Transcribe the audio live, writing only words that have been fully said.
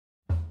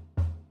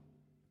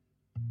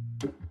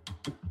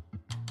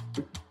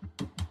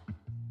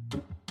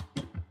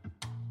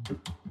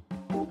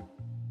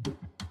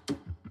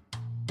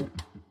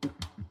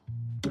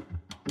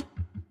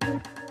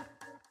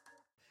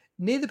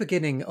Near the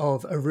beginning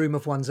of A Room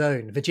of One's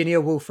Own, Virginia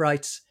Woolf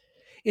writes,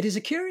 "It is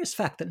a curious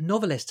fact that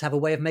novelists have a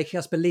way of making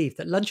us believe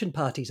that luncheon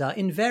parties are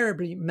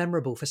invariably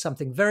memorable for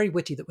something very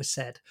witty that was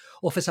said,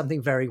 or for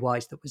something very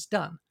wise that was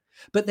done.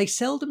 But they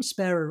seldom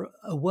spare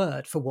a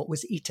word for what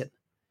was eaten.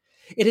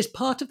 It is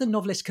part of the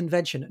novelist's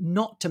convention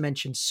not to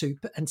mention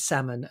soup and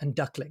salmon and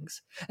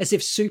ducklings, as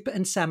if soup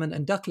and salmon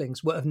and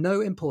ducklings were of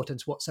no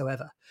importance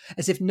whatsoever,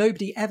 as if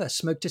nobody ever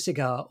smoked a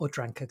cigar or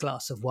drank a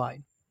glass of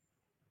wine."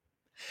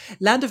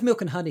 Land of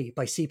Milk and Honey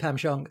by C Pam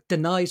Zhang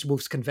denies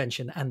Woolf's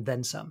convention and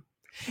then some.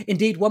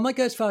 Indeed, one might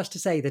go as far as to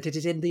say that it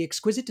is in the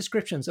exquisite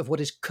descriptions of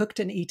what is cooked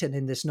and eaten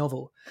in this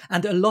novel,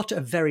 and a lot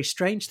of very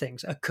strange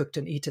things are cooked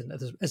and eaten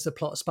as the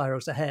plot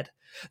spirals ahead,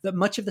 that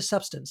much of the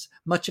substance,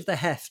 much of the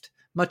heft,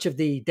 much of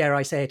the, dare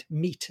I say it,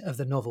 meat of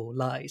the novel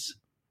lies.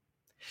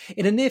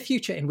 In a near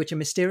future in which a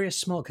mysterious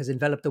smog has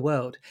enveloped the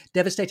world,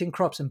 devastating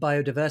crops and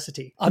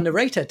biodiversity, our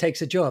narrator takes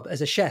a job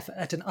as a chef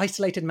at an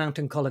isolated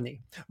mountain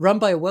colony, run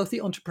by a wealthy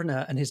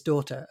entrepreneur and his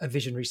daughter, a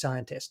visionary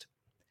scientist.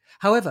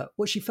 However,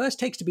 what she first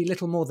takes to be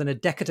little more than a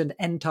decadent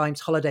Endtimes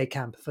holiday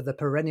camp for the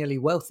perennially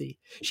wealthy,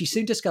 she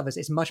soon discovers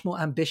is much more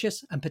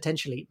ambitious and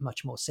potentially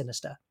much more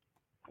sinister.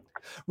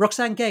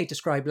 Roxane Gay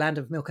described Land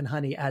of Milk and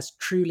Honey as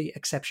truly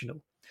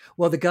exceptional,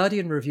 while the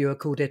Guardian reviewer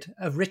called it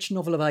a rich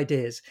novel of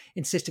ideas,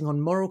 insisting on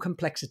moral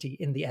complexity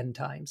in the end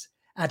times,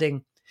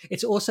 adding,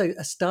 "It's also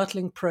a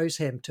startling prose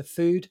hymn to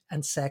food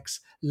and sex,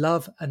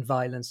 love and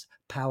violence,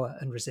 power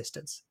and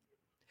resistance."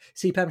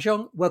 C Pam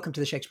Zhang, welcome to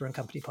the Shakespeare and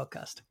Company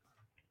podcast.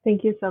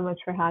 Thank you so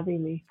much for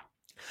having me.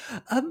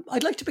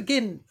 I'd like to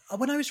begin.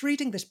 When I was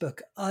reading this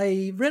book,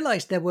 I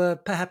realized there were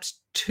perhaps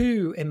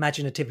two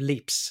imaginative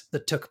leaps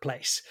that took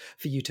place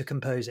for you to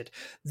compose it.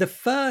 The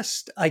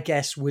first, I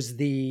guess, was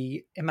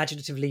the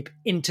imaginative leap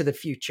into the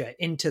future,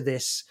 into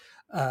this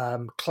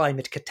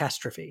climate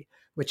catastrophe,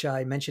 which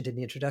I mentioned in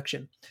the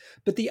introduction.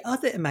 But the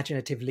other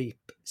imaginative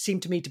leap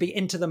seemed to me to be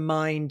into the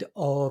mind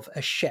of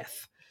a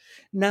chef.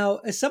 Now,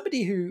 as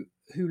somebody who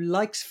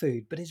likes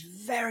food but is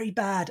very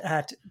bad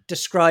at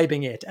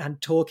describing it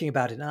and talking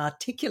about it and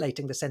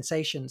articulating the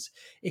sensations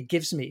it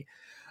gives me,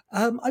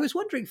 I was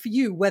wondering for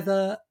you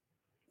whether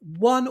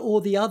one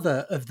or the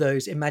other of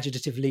those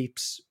imaginative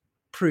leaps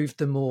proved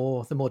the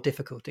more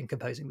difficult in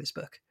composing this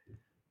book.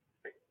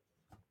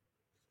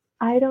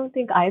 I don't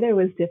think either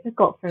was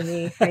difficult for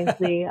me,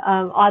 frankly.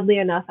 Oddly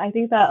enough, I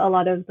think that a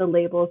lot of the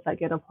labels that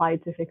get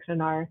applied to fiction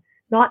are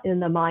not in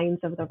the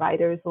minds of the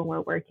writers when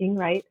we're working,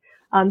 right?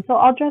 So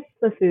I'll address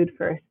the food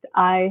first.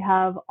 I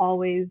have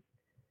always,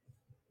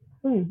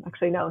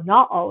 actually, no,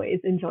 not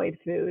always enjoyed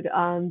food,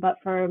 but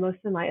for most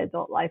of my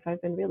adult life,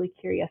 I've been really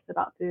curious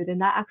about food.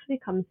 And that actually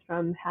comes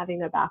from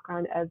having a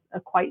background as a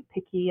quite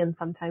picky and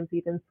sometimes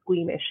even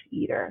squeamish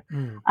eater.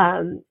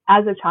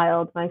 As a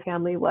child, my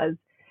family was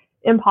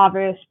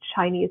impoverished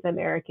Chinese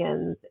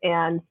Americans.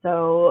 And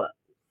so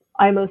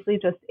I mostly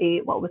just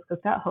ate what was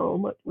cooked at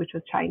home, which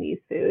was Chinese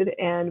food.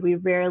 And we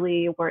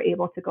rarely were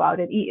able to go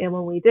out and eat. And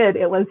when we did,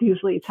 it was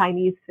usually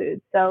Chinese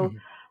food. So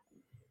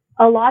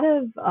a lot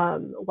of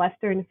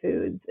Western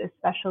foods,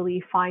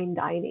 especially fine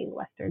dining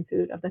Western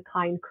food of the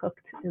kind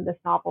cooked in this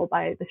novel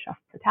by the chef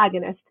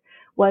protagonist,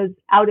 was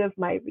out of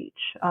my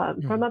reach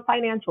from a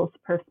financial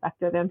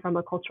perspective and from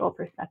a cultural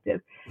perspective.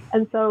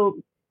 And so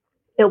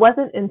it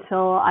wasn't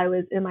until I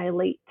was in my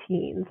late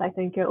teens, I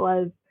think it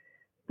was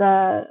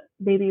the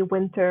maybe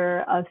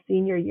winter of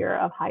senior year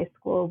of high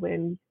school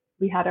when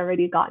we had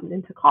already gotten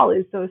into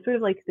college. So it was sort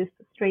of like this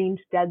strange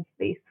dead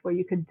space where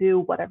you could do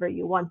whatever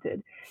you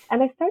wanted.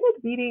 And I started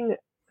reading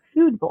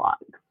food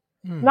blogs,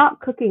 not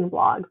cooking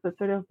blogs, but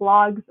sort of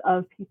blogs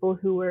of people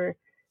who were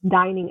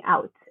dining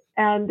out.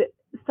 And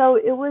so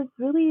it was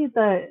really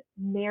the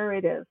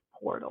narrative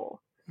portal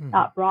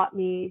that brought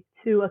me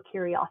to a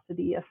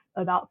curiosity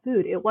about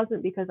food. It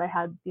wasn't because I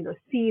had,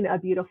 seen a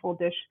beautiful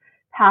dish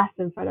pass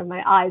in front of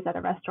my eyes at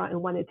a restaurant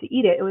and wanted to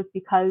eat it. It was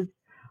because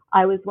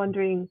I was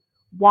wondering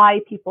why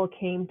people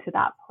came to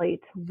that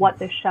plate, what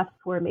the chefs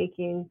were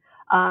making,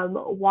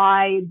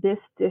 why this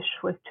dish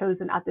was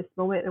chosen at this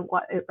moment and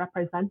what it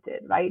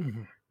represented, right?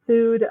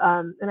 Food,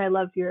 and I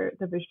love the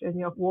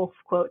Virginia Woolf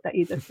quote that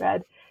you just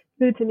read.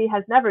 Food to me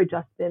has never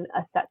just been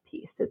a set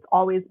piece. It's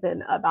always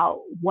been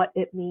about what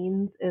it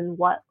means and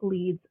what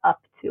leads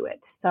up to it.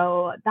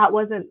 So that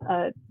wasn't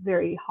a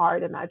very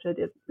hard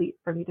imaginative leap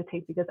for me to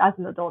take because as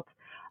an adult,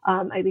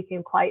 I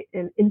became quite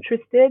an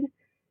interested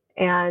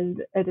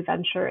and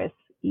adventurous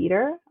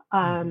eater,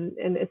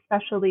 and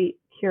especially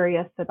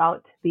curious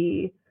about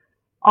the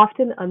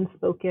often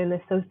unspoken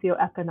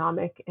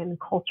socioeconomic and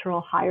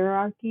cultural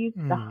hierarchies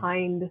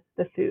behind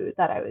the food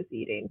that I was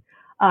eating.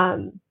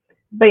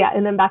 But yeah,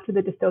 and then back to the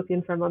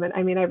dystopian for a moment.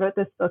 I mean, I wrote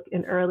this book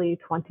in early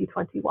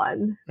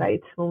 2021,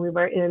 right? When we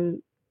were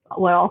in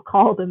what I'll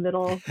call the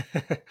middle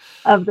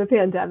of the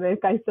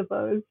pandemic, I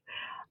suppose.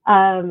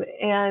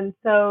 And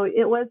so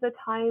it was a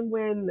time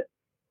when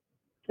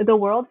the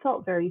world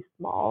felt very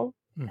small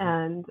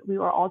and we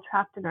were all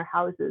trapped in our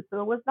houses. So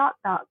it was not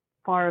that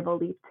far of a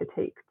leap to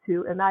take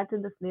to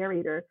imagine this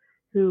narrator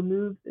who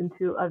moves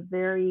into a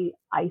very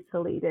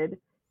isolated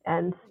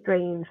and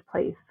strange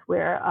place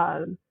where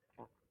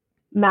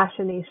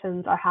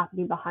machinations are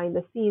happening behind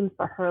the scenes,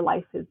 but her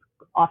life is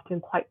often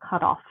quite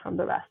cut off from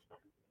the rest.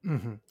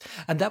 Hmm.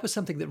 And that was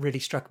something that really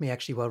struck me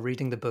actually while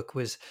reading the book,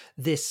 was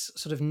this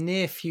sort of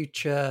near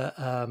future,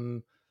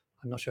 I'm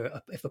not sure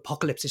if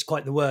apocalypse is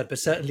quite the word, but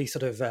certainly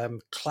sort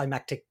of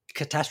climactic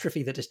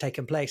catastrophe that has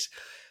taken place.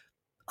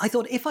 I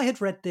thought if I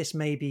had read this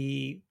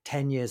maybe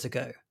 10 years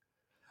ago,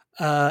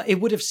 it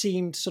would have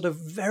seemed sort of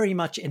very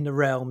much in the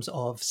realms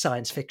of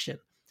science fiction.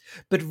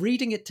 But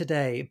reading it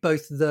today,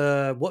 both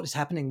the what is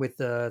happening with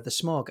the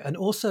smog, and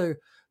also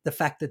the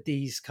fact that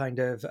these kind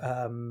of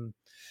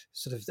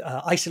sort of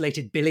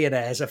isolated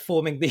billionaires are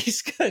forming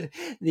these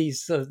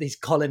these sort of these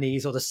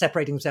colonies, or they're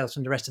separating themselves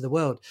from the rest of the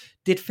world,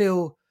 did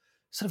feel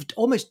sort of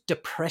almost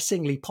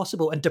depressingly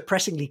possible and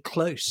depressingly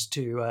close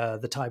to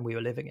the time we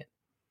were living in.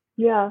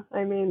 Yeah,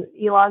 I mean,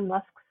 Elon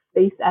Musk's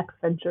SpaceX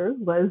venture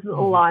was Hmm.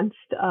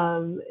 launched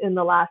in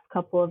the last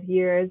couple of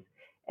years.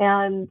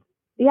 And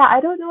yeah,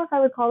 I don't know if I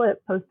would call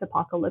it post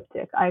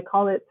apocalyptic. I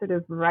call it sort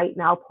of right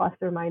now, plus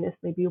or minus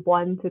maybe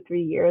 1 to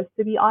 3 years,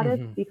 to be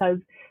honest, Hmm. because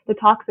the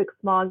toxic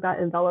smog that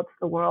envelops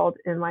the world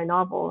in my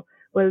novel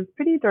was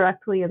pretty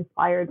directly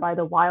inspired by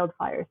the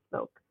wildfire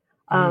smoke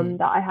Mm.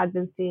 that I had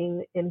been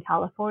seeing in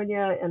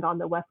California and on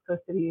the west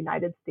coast of the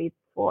United States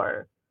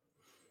for,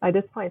 by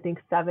this point, I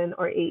think 7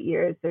 or 8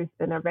 years, there's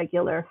been a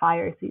regular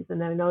fire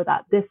season. I know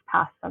that this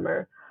past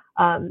summer,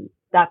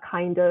 that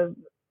kind of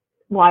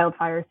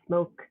wildfire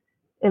smoke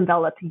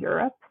enveloped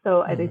Europe.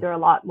 So I think Mm. there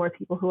are a lot more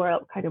people who are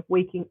kind of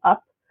waking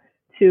up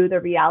to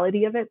the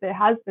reality of it. But it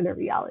has been a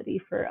reality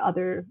for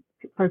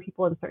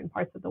people in certain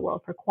parts of the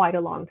world for quite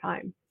a long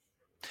time.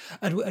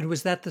 And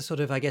was that the sort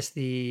of, I guess,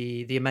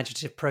 the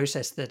imaginative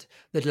process that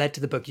led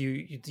to the book?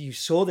 You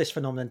saw this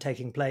phenomenon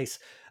taking place,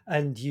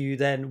 and you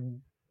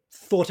then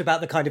thought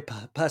about the kind of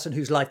person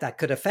whose life that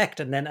could affect,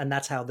 and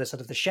that's how the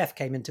sort of the chef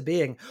came into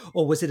being,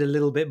 or was it a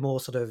little bit more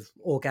sort of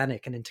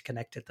organic and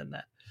interconnected than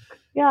that?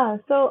 Yeah,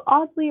 so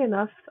oddly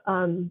enough,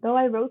 though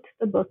I wrote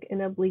the book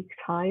in a bleak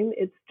time,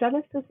 its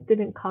genesis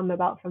didn't come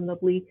about from the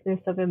bleakness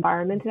of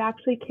environment. It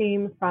actually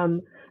came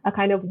from a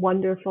kind of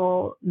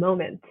wonderful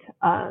moment.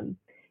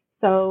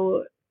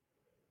 So,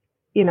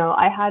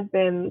 I had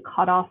been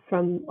cut off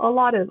from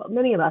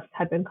many of us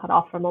had been cut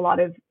off from a lot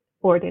of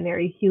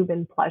ordinary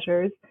human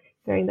pleasures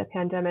during the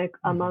pandemic,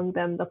 Hmm. among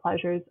them the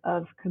pleasures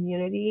of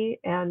community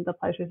and the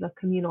pleasures of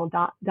communal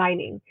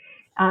dining.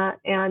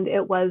 And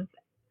it was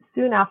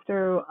soon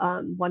after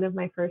one of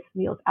my first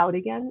meals out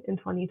again in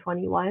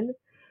 2021.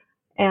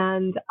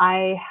 And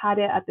I had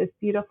it at this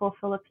beautiful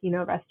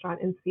Filipino restaurant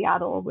in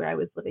Seattle where I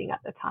was living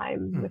at the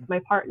time with Hmm. my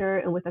partner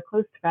and with a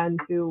close friend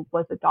who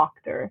was a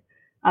doctor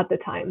at the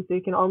time. So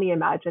you can only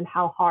imagine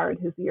how hard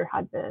his year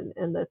had been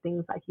and the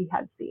things that he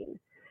had seen.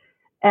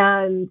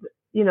 And,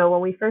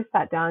 when we first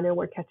sat down and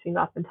were catching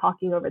up and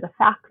talking over the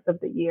facts of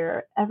the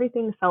year,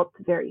 everything felt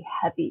very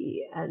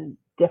heavy and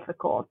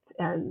difficult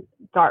and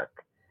dark.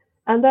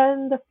 And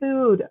then the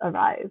food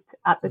arrived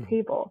at the Hmm.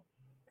 table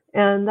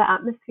and the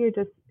atmosphere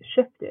just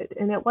shifted.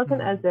 And it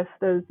wasn't as Hmm. if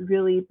those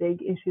really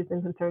big issues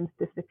and concerns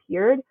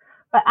disappeared.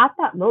 But at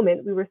that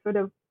moment, we were sort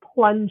of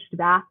plunged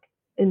back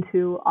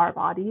into our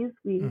bodies.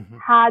 We Hmm.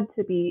 had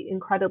to be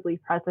incredibly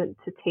present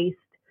to taste,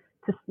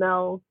 to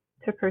smell,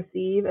 to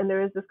perceive. And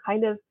there was this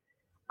kind of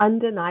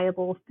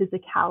undeniable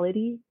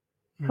physicality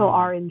to Hmm.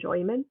 our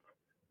enjoyment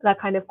that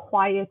kind of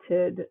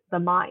quieted the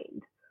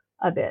mind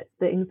a bit,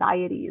 the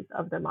anxieties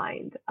of the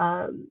mind.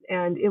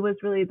 And it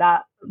was really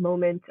that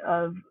moment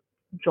of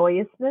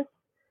joyousness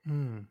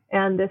Hmm.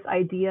 and this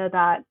idea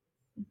that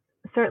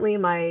certainly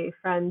my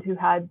friend who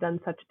had done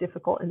such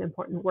difficult and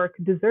important work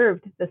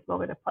deserved this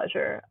moment of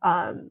pleasure.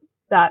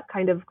 That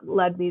kind of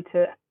led me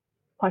to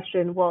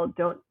question, well,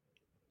 don't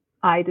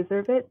I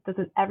deserve it?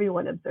 Doesn't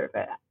everyone deserve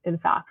it? In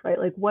fact, right?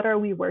 Like, what are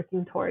we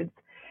working towards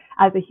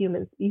as a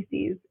human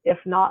species, if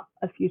not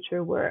a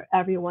future where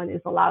everyone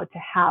is allowed to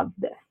have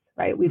this,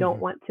 right? We don't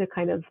Hmm. want to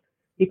kind of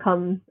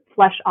become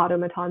flesh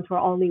automatons who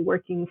are only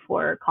working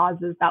for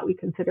causes that we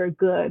consider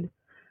good,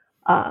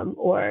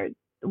 or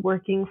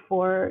working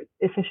for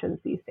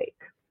efficiency's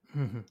sake.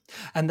 Hmm.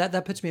 And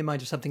that puts me in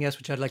mind of something else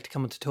which I'd like to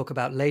come on to talk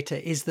about later,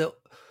 is the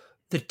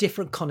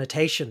different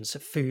connotations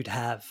that food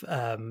have,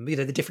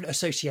 the different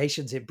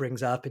associations it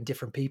brings up in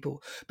different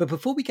people. But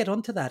before we get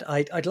onto that,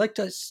 I'd like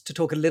us to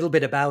talk a little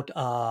bit about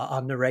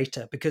our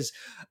narrator, because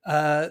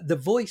the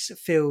voice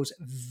feels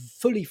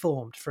fully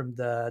formed from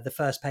the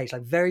first page,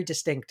 like very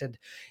distinct. And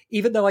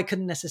even though I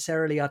couldn't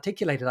necessarily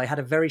articulate it, I had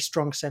a very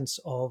strong sense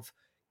of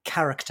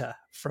character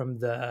from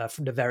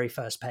the very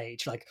first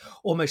page, like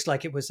almost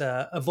like it was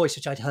a voice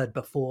which I'd heard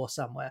before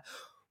somewhere.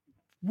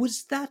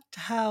 Was that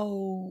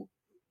how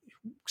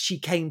she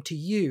came to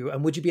you?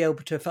 And would you be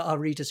able to, for our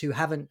readers who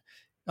haven't,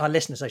 our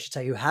listeners, I should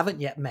say, who haven't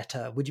yet met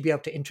her, would you be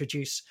able to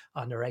introduce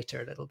our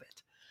narrator a little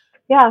bit?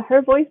 Yeah,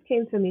 her voice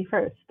came to me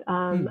first.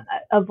 Mm.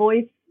 A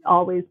voice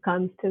always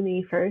comes to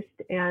me first.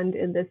 And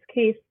in this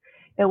case,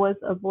 it was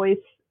a voice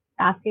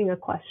asking a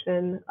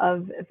question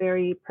of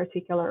very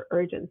particular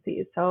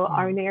urgency. So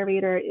our Mm.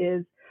 narrator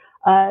is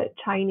a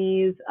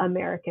Chinese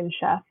American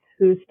chef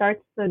who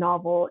starts the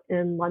novel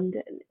in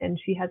London. And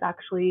she has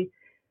actually,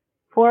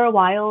 for a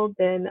while,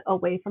 been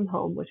away from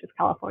home, which is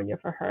California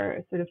for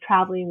her, sort of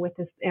traveling with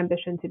this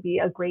ambition to be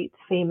a great,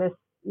 famous,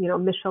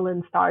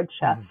 Michelin starred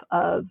chef Mm.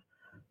 of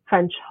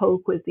French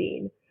haute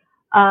cuisine.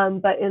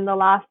 But in the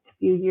last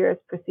few years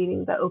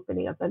preceding the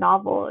opening of the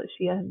novel,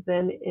 she has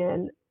been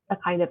in a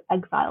kind of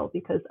exile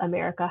because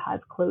America has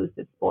closed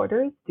its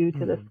borders due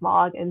to the Mm.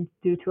 smog and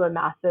due to a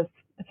massive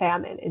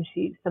famine, and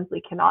she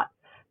simply cannot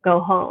go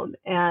home.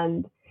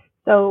 And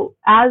so,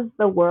 as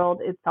the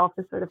world itself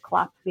is sort of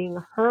collapsing,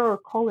 her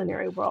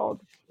culinary world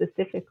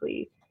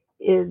specifically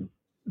is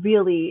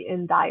really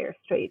in dire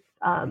straits.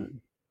 Mm.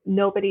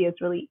 Nobody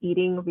is really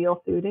eating real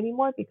food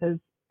anymore because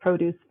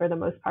produce, for the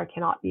most part,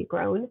 cannot be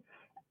grown.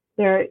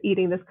 They're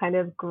eating this kind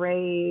of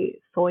gray,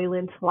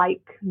 soylent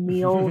like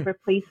meal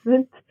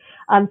replacement.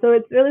 So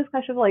it's really this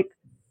question of like,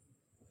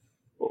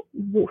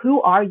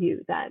 who are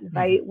you then, Mm.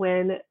 right?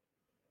 When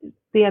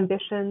the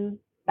ambition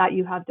that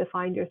you have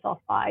defined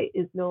yourself by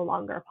is no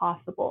longer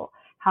possible.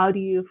 How do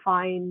you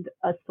find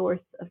a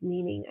source of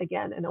meaning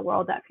again in a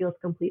world that feels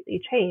completely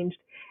changed?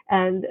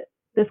 And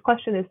this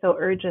question is so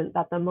urgent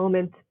that the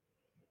moment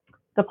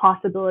the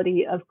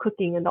possibility of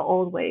cooking in the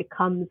old way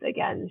comes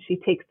again, she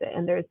takes it.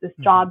 And there's this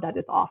Mm. job that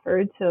is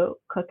offered to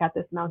cook at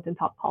this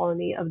mountaintop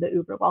colony of the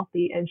uber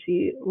wealthy, and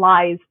she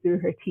lies through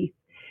her teeth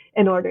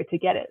in order to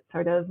get it,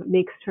 sort of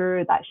makes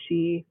sure that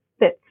she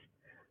fits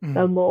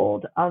the Mm.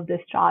 mold of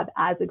this job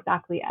as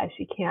exactly as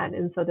she can.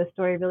 And so the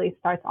story really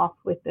starts off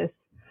with this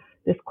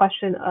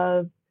question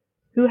of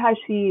who has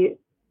she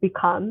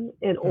become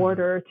in Mm.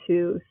 order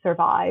to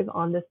survive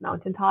on this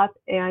mountaintop,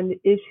 and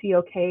is she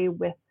okay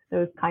with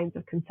those kinds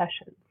of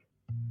concessions?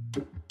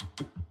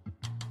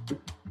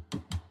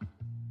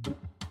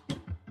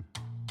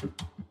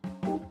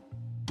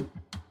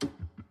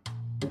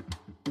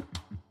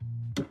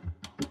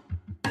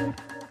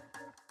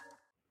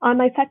 On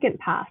my second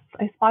pass,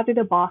 I spotted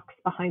a box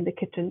behind the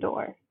kitchen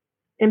door.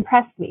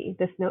 Impress me,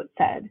 this note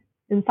said.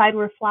 Inside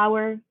were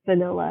flour,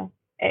 vanilla,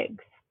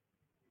 eggs.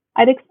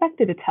 I'd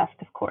expected a test,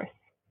 of course.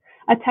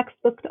 A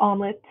textbook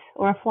omelette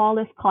or a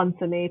flawless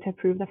consomme to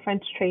prove the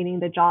French training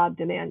the job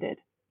demanded.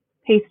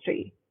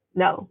 Pastry,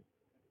 no.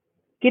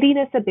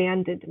 Giddiness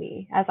abandoned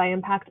me as I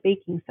unpacked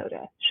baking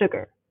soda,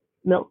 sugar,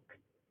 milk.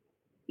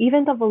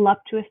 Even the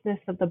voluptuousness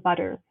of the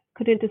butter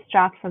couldn't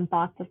distract from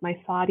thoughts of my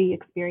Saudi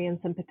experience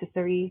in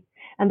patisserie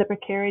and the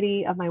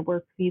precarity of my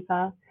work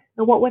visa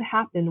and what would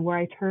happen where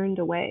I turned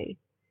away.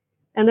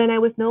 And then I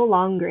was no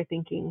longer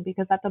thinking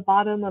because at the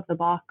bottom of the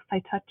box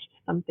I touched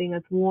something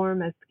as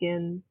warm as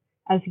skin,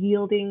 as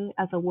yielding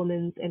as a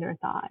woman's inner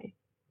thigh.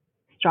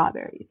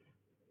 Strawberries.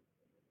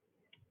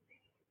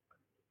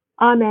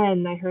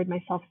 Amen, I heard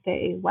myself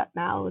say,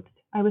 wet-mouthed.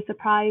 I was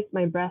surprised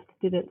my breath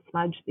didn't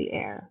smudge the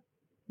air.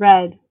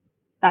 Red,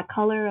 that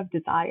color of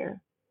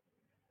desire.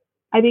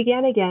 I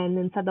began again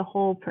and said the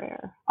whole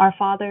prayer, Our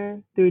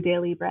Father, through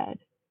daily bread.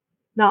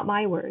 Not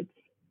my words.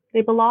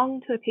 They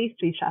belonged to a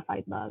pastry chef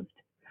I'd loved,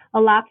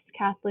 a lapsed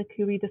Catholic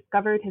who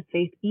rediscovered his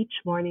faith each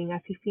morning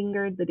as he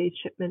fingered the day's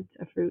shipment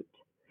of fruit,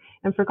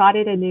 and forgot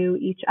it anew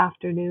each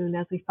afternoon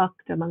as we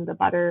fucked among the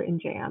butter and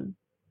jam.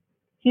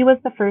 He was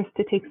the first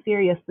to take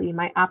seriously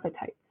my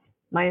appetites,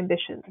 my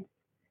ambitions.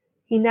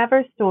 He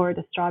never stored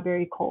a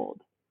strawberry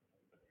cold.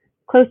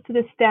 Close to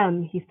the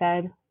stem, he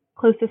said,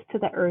 closest to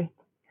the earth.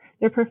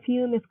 Their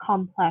perfume is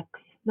complex,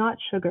 not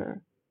sugar.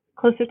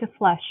 Closer to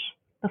flesh,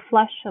 the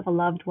flesh of a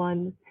loved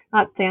one,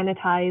 not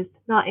sanitized,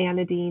 not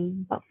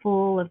anodyne, but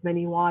full of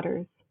many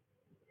waters.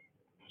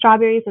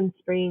 Strawberries in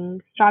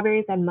spring,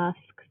 strawberries and musk,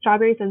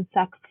 strawberries and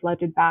sex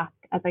flooded back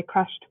as I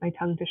crushed my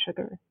tongue to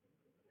sugar.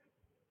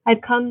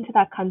 I'd come to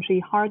that country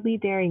hardly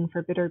daring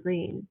for bitter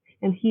green,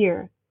 and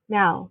here,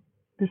 now,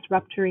 this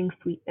rupturing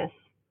sweetness.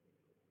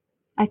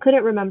 I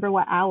couldn't remember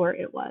what hour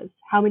it was,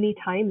 how many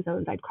time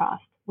zones I'd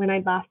crossed, when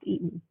I'd last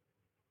eaten.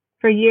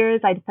 For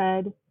years I'd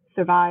fed,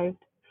 survived,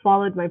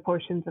 swallowed my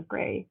portions of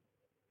gray.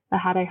 But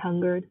had I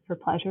hungered for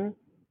pleasure?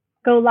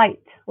 Go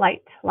light,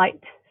 light,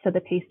 light, said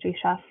the pastry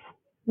chef.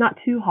 Not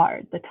too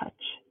hard, the touch.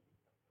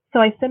 So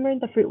I simmered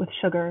the fruit with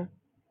sugar,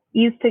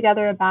 eased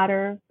together a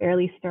batter,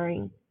 barely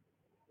stirring.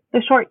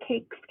 The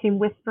shortcakes came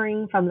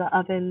whispering from the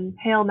oven,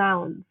 pale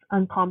mounds,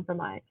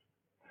 uncompromised.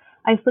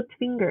 I slipped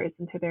fingers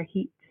into their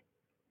heat.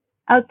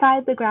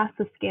 Outside the grass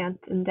was scant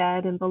and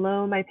dead, and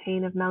below my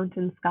pane of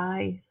mountain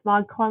sky,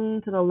 smog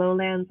clung to the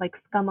lowlands like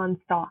scum on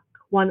stalk,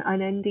 one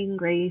unending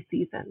gray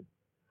season.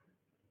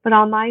 But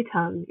on my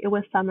tongue it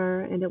was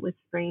summer and it was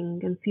spring,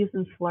 and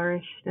seasons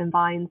flourished and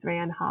vines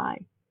ran high.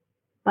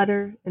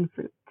 Butter and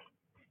fruit.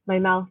 My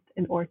mouth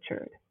an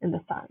orchard in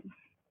the sun.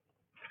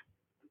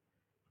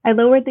 I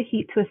lowered the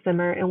heat to a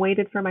simmer and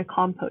waited for my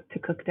compote to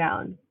cook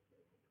down.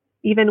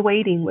 Even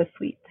waiting was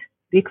sweet.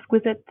 The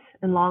exquisite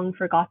and long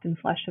forgotten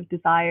flesh of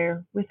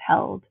desire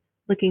withheld,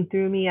 looking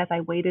through me as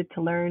I waited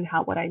to learn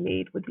how what I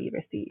made would be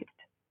received.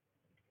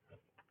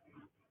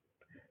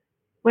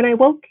 When I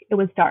woke, it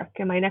was dark,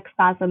 and my neck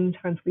spasmed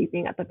from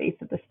sleeping at the base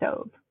of the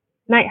stove.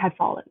 Night had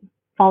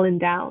fallen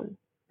down.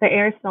 The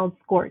air smelled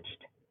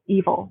scorched,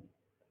 evil.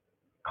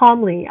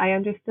 Calmly, I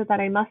understood that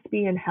I must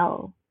be in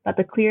hell, that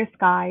the clear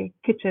sky,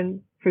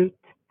 kitchen, fruit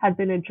had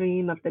been a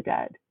dream of the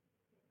dead.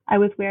 I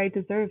was where I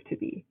deserved to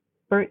be,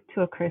 burnt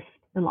to a crisp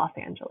in Los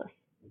Angeles.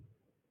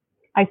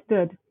 I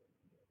stood.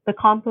 The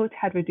compote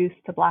had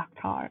reduced to black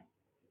tar.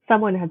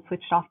 Someone had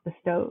switched off the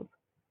stove.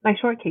 My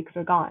shortcakes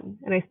were gone,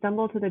 and I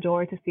stumbled to the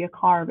door to see a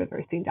car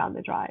reversing down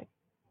the drive.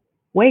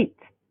 Wait,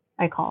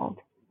 I called.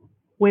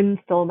 Wind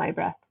stole my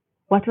breath.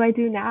 What do I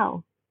do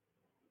now?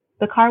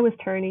 The car was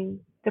turning,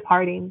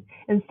 departing,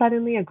 and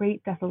suddenly a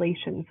great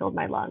desolation filled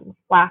my lungs,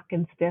 black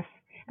and stiff,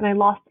 and I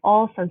lost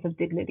all sense of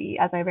dignity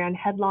as I ran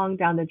headlong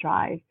down the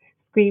drive,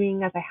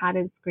 screaming as I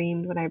hadn't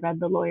screamed when I read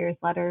the lawyer's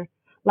letter,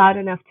 loud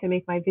enough to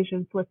make my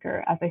vision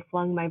flicker as I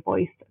flung my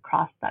voice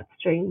across that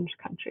strange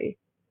country.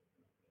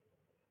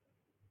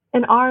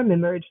 An arm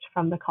emerged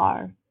from the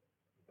car,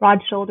 broad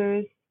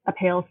shoulders, a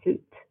pale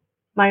suit.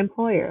 My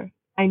employer,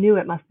 I knew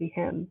it must be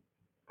him,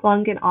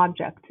 flung an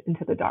object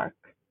into the dark.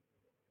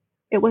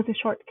 It was a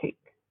shortcake,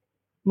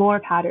 more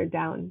pattered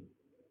down.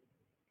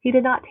 He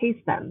did not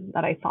taste them,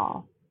 that I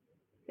saw,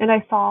 and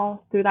I saw,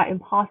 through that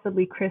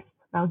impossibly crisp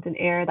mountain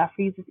air that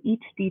freezes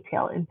each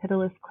detail in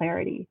pitiless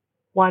clarity,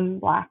 one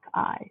black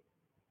eye.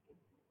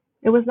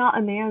 It was not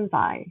a man's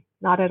eye,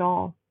 not at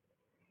all.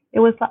 It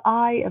was the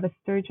eye of a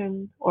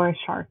sturgeon or a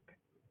shark,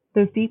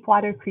 those deep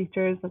water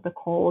creatures of the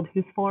cold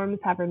whose forms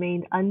have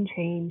remained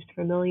unchanged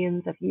for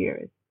millions of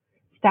years,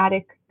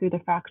 static through the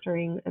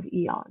fracturing of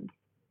eons.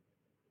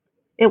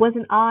 It was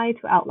an eye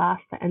to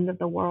outlast the end of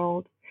the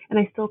world, and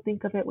I still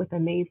think of it with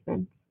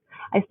amazement.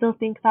 I still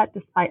think that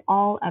despite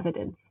all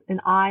evidence, an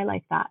eye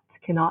like that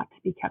cannot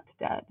be kept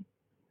dead.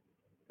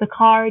 The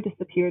car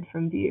disappeared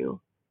from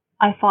view.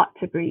 I fought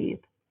to breathe.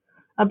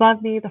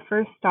 Above me, the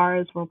first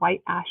stars were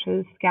white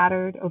ashes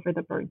scattered over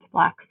the burnt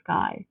black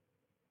sky.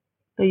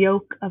 The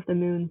yoke of the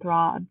moon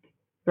throbbed,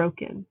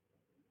 broken.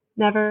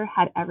 Never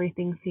had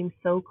everything seemed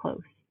so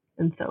close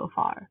and so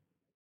far.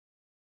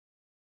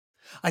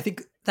 I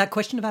think that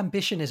question of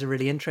ambition is a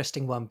really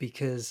interesting one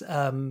because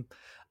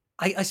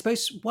I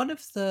suppose one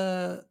of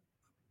the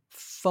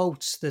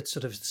faults that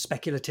sort of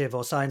speculative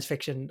or science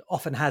fiction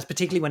often has,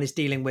 particularly when it's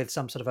dealing with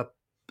some sort of a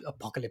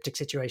apocalyptic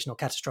situation or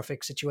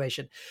catastrophic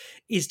situation,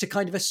 is to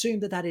kind of assume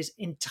that that is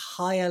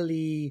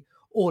entirely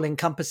all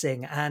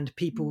encompassing and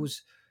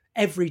people's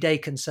everyday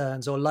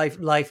concerns or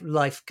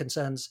life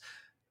concerns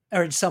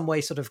are in some way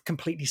sort of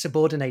completely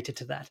subordinated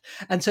to that.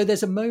 And so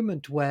there's a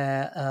moment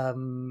where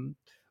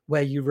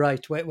you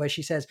write, where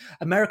she says,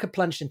 America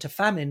plunged into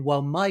famine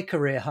while my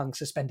career hung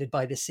suspended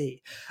by the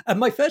sea.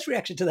 And my first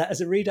reaction to that as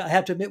a reader, I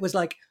have to admit, was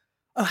like,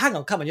 oh, hang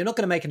on, come on, you're not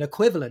going to make an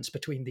equivalence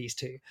between these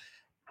two.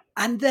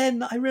 And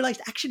then I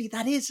realized, actually,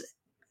 that is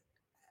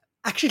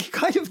actually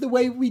kind of the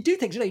way we do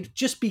things today.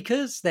 Just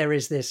because there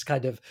is this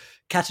kind of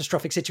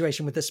catastrophic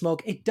situation with the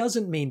smog, it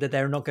doesn't mean that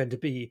there are not going to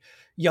be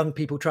young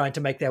people trying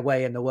to make their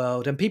way in the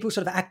world and people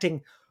sort of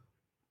acting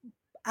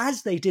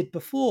as they did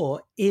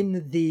before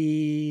in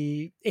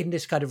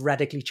this kind of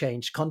radically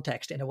changed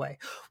context in a way.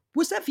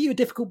 Was that for you a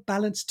difficult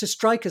balance to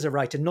strike as a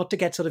writer, not to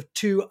get sort of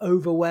too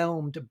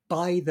overwhelmed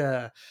by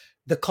the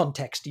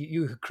context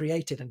you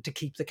created and to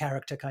keep the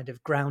character kind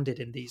of grounded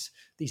in these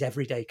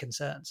everyday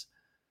concerns?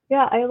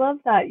 Yeah, I love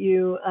that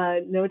you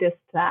noticed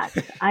that.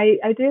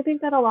 I do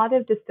think that a lot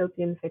of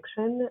dystopian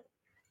fiction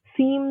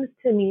seems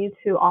to me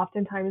to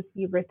oftentimes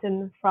be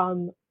written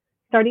from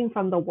starting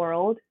from the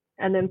world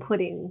and then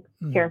putting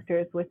Mm,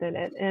 characters within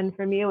it. And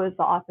for me, it was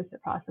the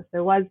opposite process.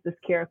 There was this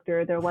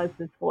character, there was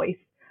this voice,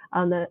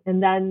 and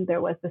then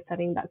there was the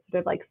setting that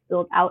sort of like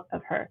spilled out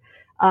of her.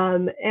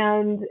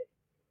 And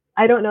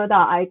I don't know that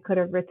I could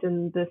have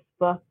written this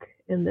book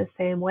in the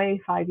same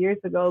way 5 years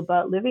ago,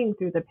 but living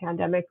through the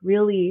pandemic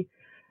really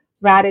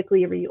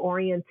radically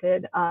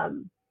reoriented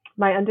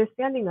my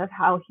understanding of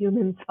how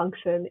humans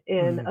function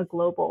in mm, a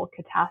global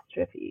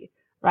catastrophe,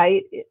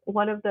 right?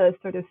 One of the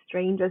sort of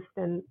strangest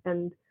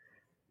and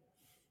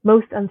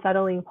most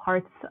unsettling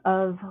parts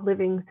of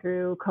living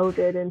through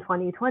COVID in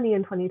 2020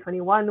 and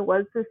 2021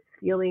 was this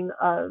feeling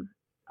of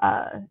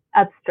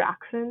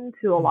abstraction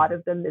to a lot mm,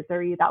 of the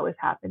misery that was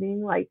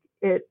happening. Like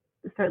it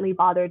certainly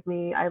bothered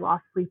me. I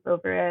lost sleep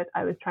over it.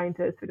 I was trying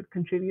to sort of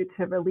contribute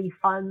to relief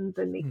funds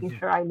and making mhm,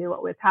 sure I knew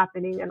what was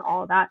happening and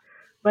all that.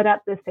 But at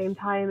the same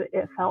time,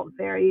 it felt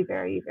very,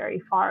 very,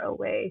 very far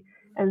away.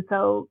 And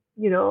so,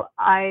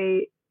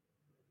 I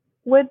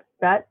would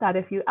bet that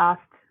if you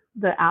asked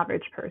the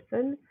average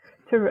person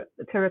to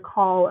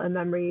recall a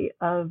memory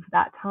of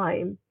that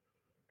time,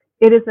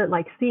 it isn't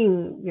like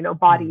seeing mm.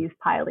 bodies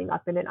piling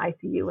up in an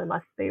ICU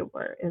unless they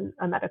were in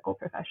a medical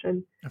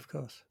profession. Of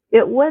course.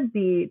 It would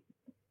be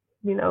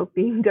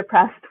being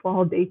depressed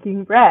while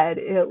baking bread.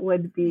 It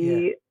would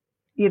Yeah.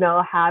 be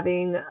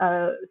having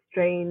a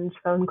strange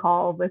phone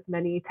call with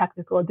many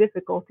technical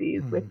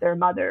difficulties with Mm, their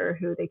mother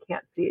who they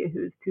can't see,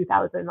 who's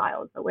 2,000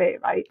 miles away,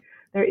 right?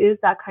 There is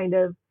that kind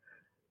of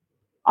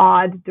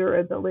odd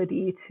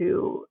durability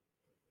to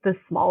the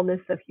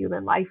smallness of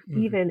human life,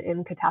 Hmm. even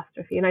in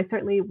catastrophe. And I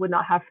certainly would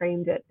not have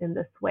framed it in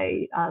this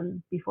way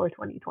before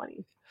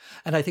 2020.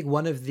 And I think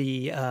one of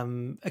the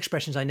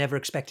expressions I never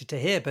expected to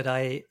hear, but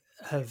I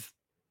have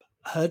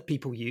heard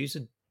people use,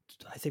 and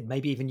I think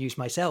maybe even use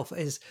myself,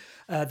 is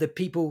that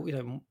people,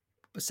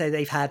 say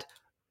they've had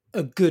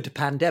a good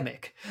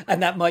pandemic,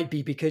 and that might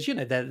be because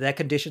their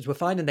conditions were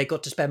fine and they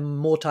got to spend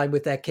more time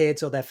with their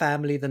kids or their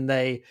family than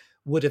they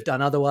would have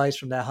done otherwise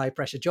from their high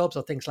pressure jobs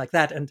or things like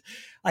that. And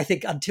I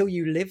think until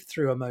you live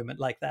through a moment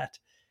like that,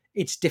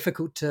 it's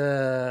difficult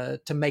to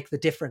make the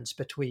difference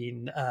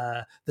between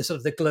the sort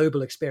of the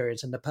global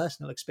experience and the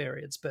personal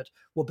experience. But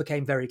what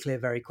became very clear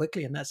very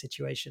quickly in that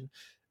situation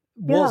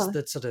was Yeah,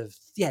 that sort of,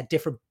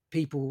 different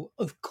people,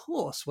 of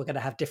course, were going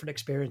to have different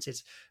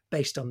experiences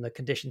based on the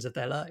conditions of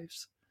their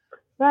lives.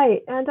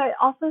 right. And I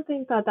also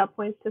think that that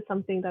points to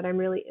something that I'm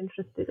really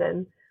interested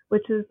in,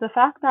 which is the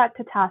fact that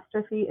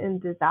catastrophe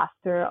and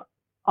disaster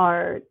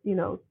are,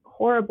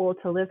 horrible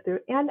to live through.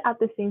 And at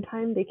the same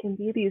time, they can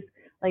be these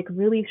like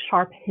really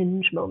sharp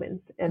hinge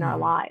moments in our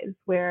Hmm. lives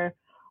where,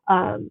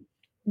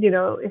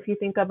 if you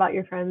think about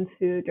your friends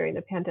who during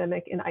the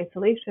pandemic in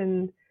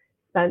isolation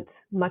spent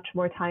much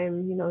more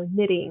time,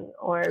 knitting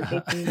or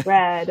baking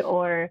bread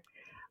or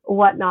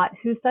whatnot,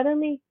 who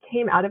suddenly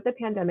came out of the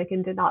pandemic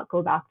and did not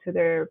go back to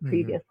their Hmm.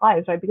 previous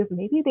lives, right? Because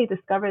maybe they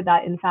discovered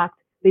that, in fact,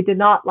 they did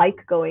not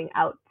like going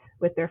out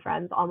with their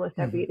friends almost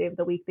Hmm. every day of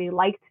the week. They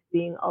liked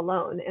being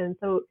alone. And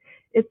so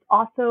it's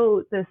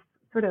also this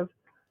sort of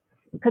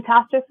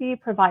catastrophe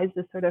provides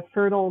this sort of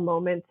fertile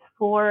moment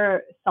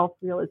for self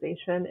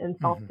realization and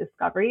self Hmm.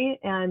 discovery.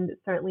 And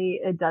certainly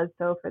it does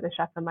so for the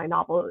chef in my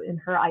novel in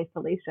her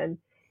isolation.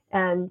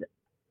 And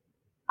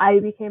I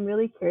became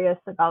really curious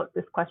about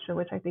this question,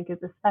 which I think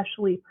is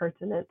especially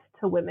pertinent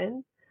to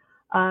women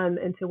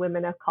and to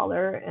women of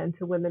color and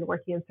to women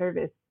working in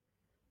service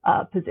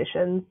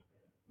positions,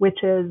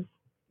 which is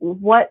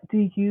what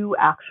do you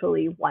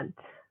actually want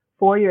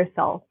for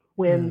yourself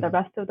when the Hmm.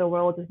 rest of the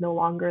world is no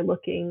longer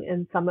looking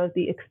and some of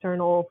the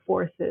external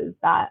forces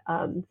that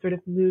sort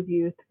of move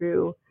you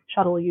through,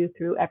 shuttle you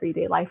through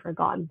everyday life are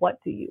gone? What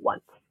do you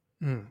want?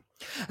 Mm.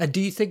 And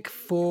do you think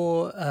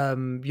for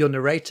your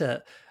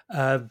narrator,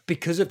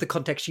 because of the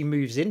context she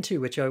moves into,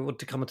 which I want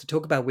to come on to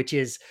talk about, which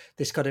is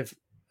this kind of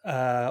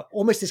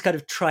almost this kind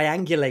of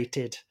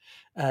triangulated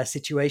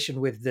situation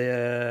with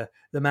the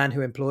man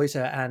who employs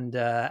her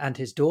and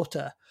his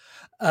daughter,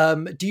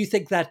 do you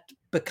think that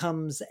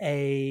becomes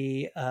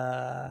a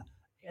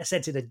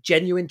sense in a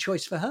genuine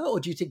choice for her, or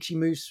do you think she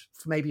moves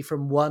maybe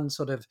from one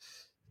sort of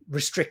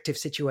restrictive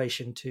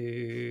situation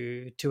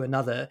to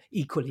another,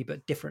 equally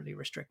but differently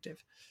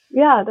restrictive?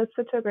 Yeah, that's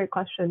such a great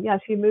question. Yeah,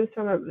 she moves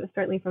from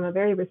certainly from a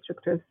very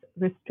restrictive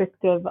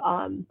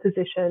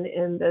position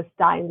in this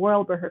dying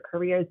world where her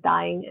career is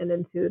dying, and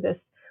into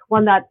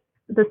one that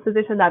this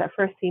position that at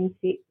first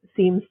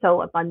seems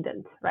so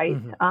abundant, right?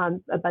 Hmm.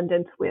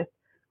 Abundant with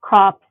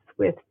crops,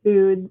 with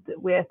foods,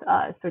 with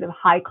sort of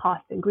high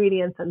cost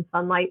ingredients and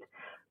sunlight.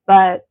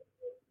 But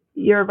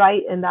you're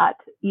right in that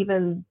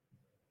even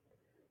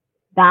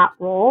that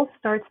role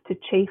starts to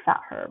chafe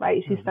at her,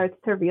 right? She Hmm. starts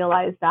to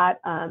realize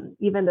that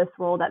even this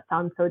role that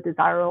sounds so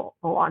desirable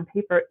on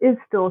paper is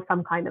still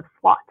some kind of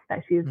slot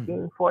that she is Hmm.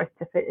 being forced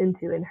to fit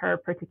into in her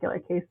particular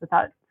case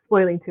without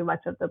spoiling too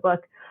much of the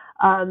book.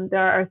 There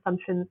are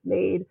assumptions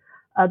made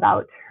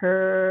about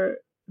her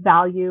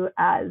value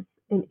as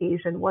an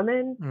Asian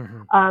woman,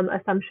 Hmm.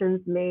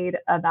 assumptions made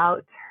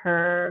about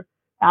her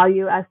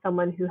value as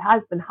someone who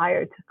has been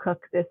hired to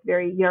cook this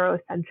very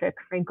Eurocentric,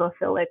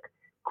 Francophilic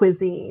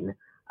cuisine,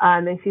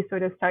 and she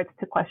sort of starts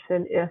to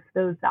question if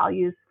those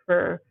values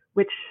that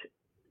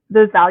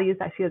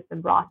she has been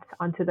brought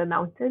onto the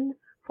mountain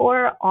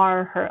for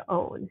are her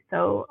own.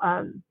 So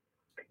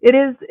it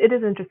is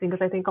interesting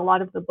because I think a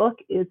lot of the book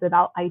is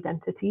about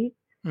identity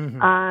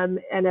Hmm.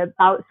 and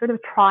about sort of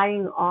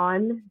trying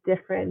on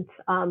different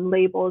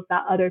labels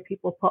that other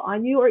people put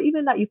on you, or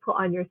even that you put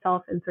on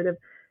yourself, and sort of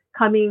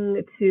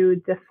coming to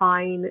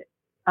define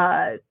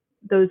uh,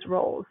 those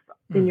roles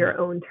in Hmm. your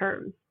own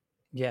terms.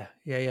 Yeah,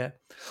 yeah, yeah.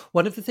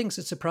 One of the things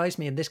that surprised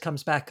me, and this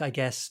comes back, I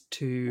guess,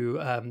 to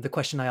the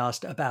question I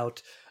asked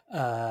about,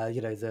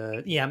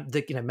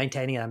 the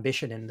maintaining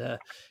ambition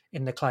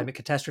in the climate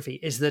catastrophe,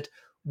 is that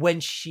when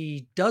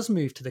she does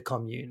move to the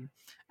commune,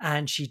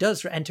 and she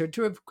does enter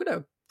into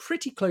a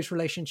pretty close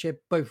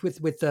relationship, both with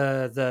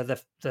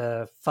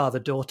the father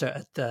daughter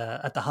at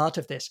the heart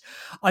of this,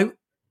 I,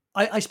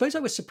 I suppose I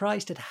was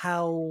surprised at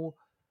how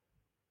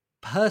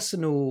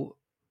personal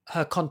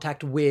her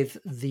contact with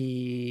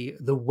the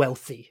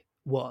wealthy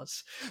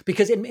was,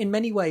 because in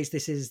many ways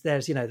there's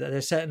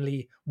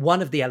certainly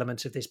one of the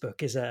elements of this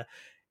book is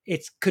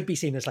it could be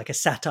seen as like a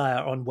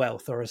satire on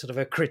wealth, or a sort of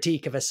a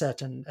critique of a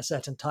certain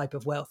type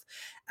of wealth,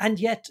 and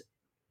yet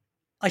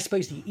I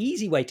suppose the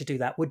easy way to do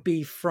that would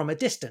be from a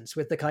distance,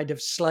 with the kind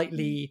of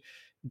slightly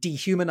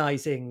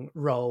dehumanizing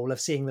role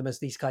of seeing them as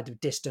these kind of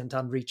distant,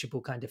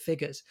 unreachable kind of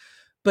figures.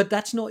 But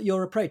that's not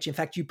your approach. In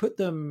fact, you put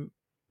them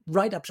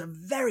right up to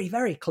very,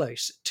 very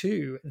close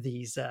to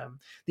these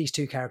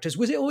two characters.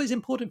 Was it always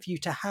important for you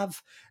to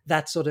have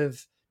that sort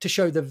of to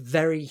show the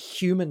very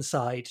human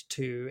side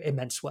to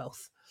immense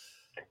wealth?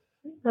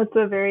 That's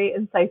a very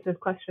incisive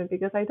question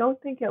because I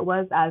don't think it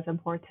was as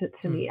important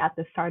to me Mm, at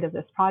the start of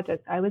this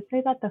project. I would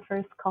say that the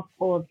first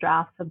couple of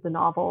drafts of the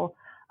novel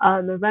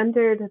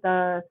rendered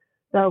the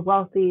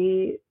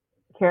wealthy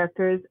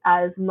characters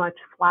as much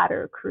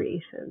flatter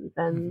creations,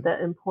 and mhm,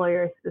 the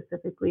employer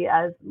specifically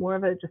as more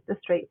of a just a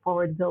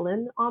straightforward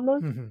villain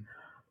almost. mhm,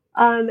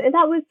 And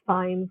that was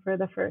fine for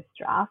the first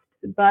draft,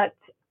 but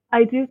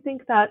I do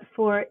think that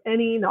for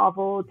any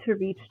novel to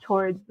reach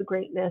towards the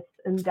greatness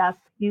and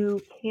depth,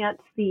 you can't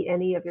see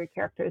any of your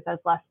characters as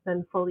less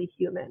than fully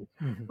human.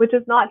 mhm, Which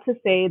is not to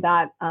say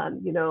that,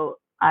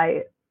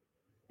 I,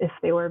 if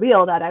they were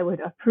real, that I would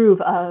approve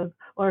of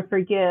or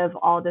forgive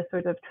all the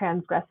sort of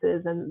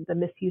transgresses and the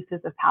misuses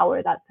of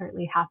power that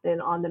certainly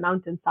happen on the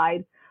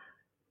mountainside.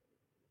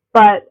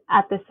 But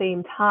at the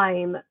same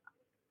time,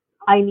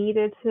 I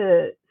needed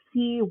to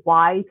see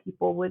why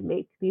people would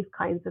make these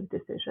kinds of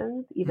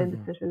decisions, even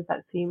mhm, decisions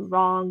that seem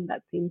wrong,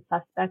 that seem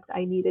suspect.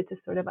 I needed to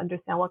sort of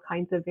understand what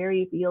kinds of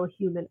very real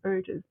human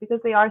urges, because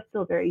they are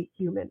still very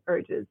human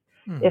urges,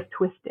 if mhm,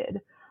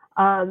 twisted,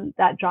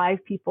 that drive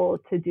people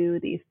to do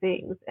these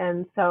things.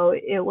 And so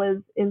it was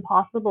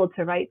impossible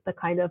to write the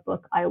kind of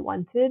book I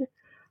wanted,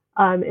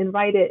 and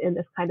write it in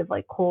this kind of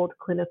like cold,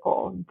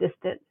 clinical,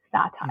 distant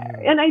satire.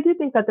 mhm, And I do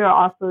think that there are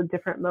also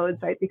different modes,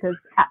 right? Because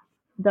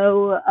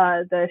though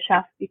the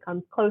chef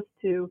becomes close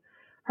to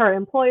her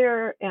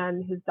employer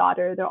and his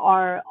daughter, there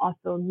are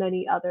also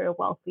many other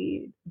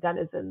wealthy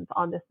denizens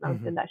on this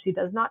mountain mhm, that she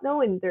does not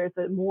know. And there's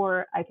a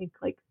more, I think,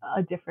 like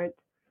a different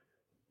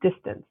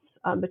distance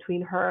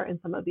between her and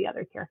some of the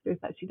other characters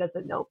that she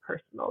doesn't know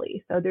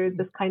personally. So there's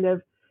this kind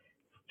of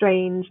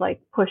strange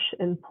like push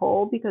and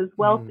pull, because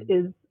wealth mhm.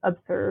 is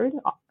absurd,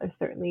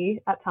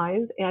 certainly at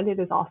times, and it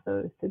is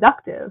also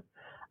seductive,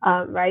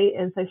 right?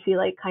 And so she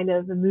like kind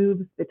of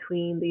moves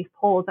between these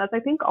poles, as I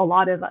think a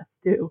lot of us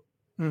do.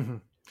 Hmm.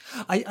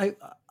 I,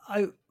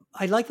 I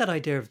I like that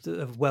idea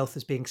of wealth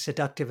as being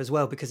seductive as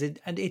well, because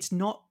it's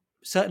not,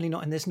 certainly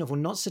not in this novel,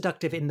 not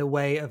seductive in the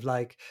way of,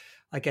 like,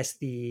 I guess,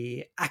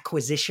 the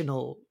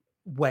acquisitional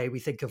way we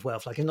think of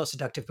wealth. Like, it's not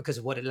seductive because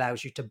of what it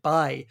allows you to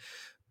buy,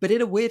 but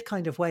in a weird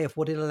kind of way of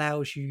what it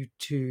allows you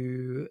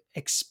to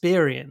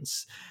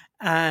experience.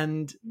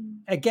 And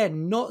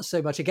again, not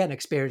so much again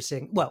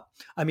experiencing, well,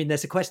 I mean,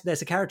 there's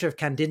a character of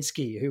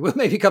Kandinsky who we'll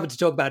maybe come to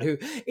talk about, who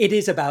it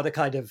is about a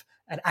kind of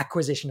an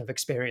acquisition of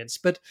experience.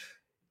 But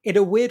in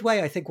a weird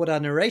way, I think what our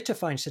narrator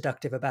finds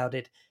seductive about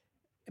it,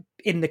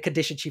 in the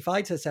condition she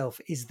finds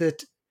herself, is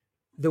that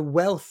the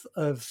wealth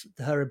of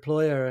her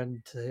employer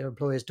and her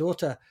employer's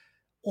daughter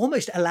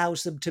almost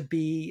allows them to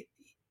be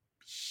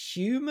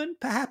human,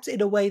 perhaps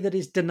in a way that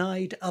is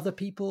denied other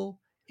people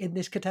in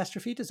this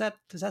catastrophe. Does that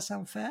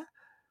sound fair?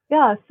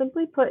 Yeah,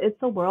 simply put, it's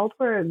a world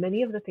where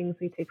many of the things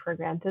we take for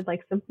granted,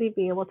 like simply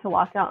being able to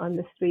walk out on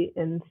the street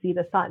and see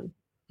the sun,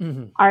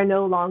 Hmm. are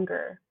no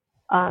longer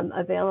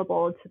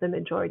available to the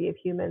majority of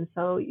humans.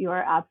 So you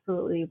are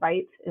absolutely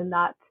right in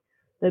that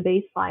the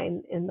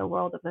baseline in the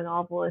world of the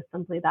novel is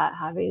simply that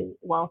having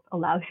wealth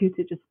allows you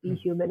to just be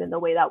human in the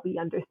way that we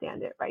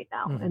understand it right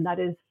now. Hmm. And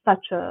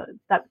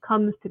that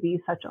comes to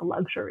be such a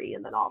luxury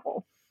in the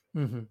novel.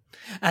 Hmm.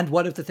 And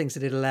one of the things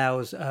that it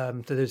allows,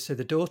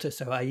 the daughter,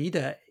 so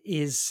Aida,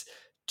 is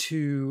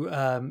to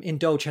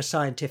indulge her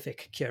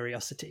scientific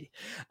curiosity.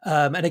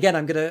 And again,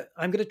 I'm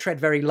gonna tread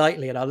very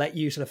lightly, and I'll let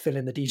you sort of fill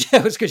in the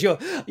details, because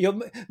you're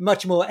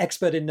much more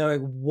expert in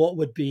knowing what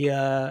would be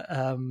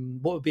a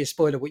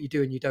spoiler, what you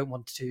do and you don't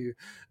want to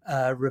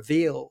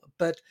reveal.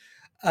 But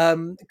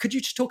could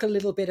you just talk a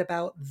little bit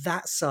about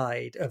that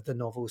side of the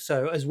novel?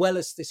 So, as well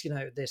as this,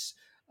 this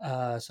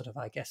sort of,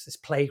 I guess, this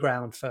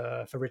playground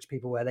for rich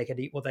people where they can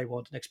eat what they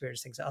want and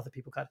experience things that other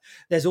people can't.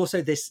 There's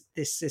also this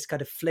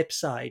kind of flip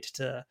side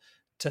to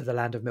the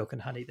land of milk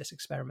and honey, this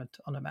experiment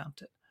on a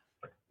mountain.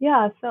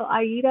 Yeah, so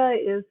Aida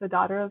is the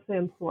daughter of the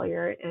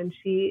employer, and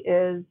she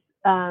is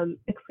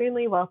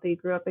extremely wealthy,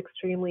 grew up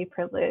extremely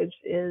privileged,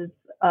 is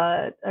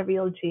a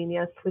real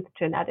genius with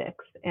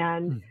genetics.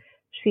 And Mm,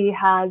 she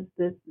has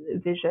this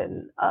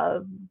vision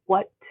of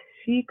what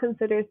she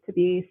considers to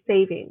be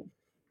saving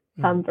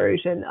mm, some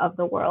version of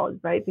the world,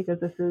 right?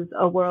 Because this is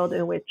a world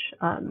in which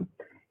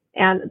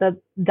and the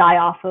die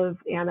off of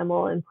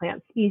animal and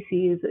plant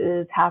species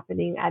is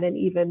happening at an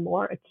even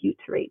more acute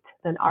rate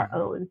than our mm,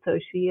 own. So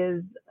she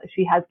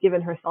has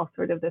given herself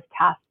sort of this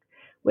task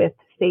with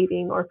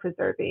saving or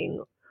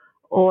preserving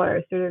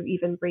or sort of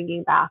even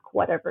bringing back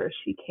whatever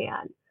she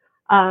can.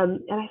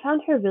 And I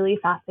found her really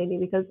fascinating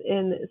because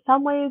in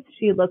some ways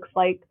she looks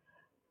like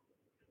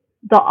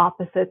the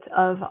opposite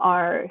of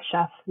our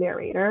chef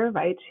narrator,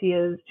 right?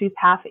 She's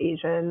half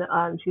Asian.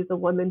 She's a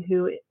woman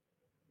who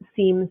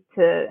seems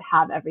to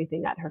have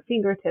everything at her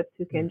fingertips,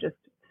 who can mm, just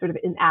sort of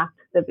enact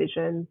the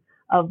vision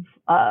of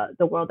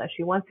the world that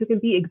she wants, who can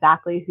be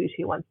exactly who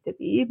she wants to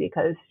be,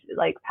 because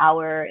like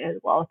power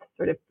and wealth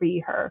sort of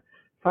free her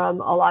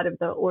from a lot of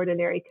the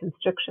ordinary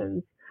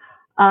constrictions.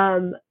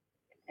 Um,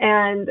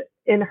 and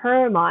in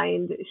her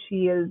mind,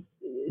 she is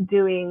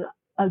doing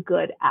a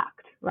good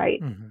act,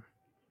 right? Mm-hmm.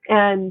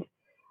 And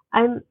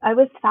I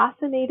was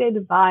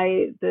fascinated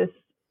by this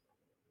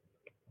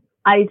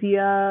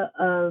idea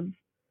of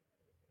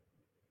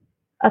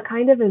a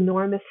kind of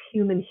enormous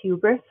human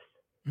hubris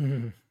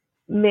Mm-hmm.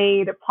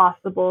 made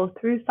possible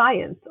through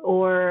science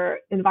or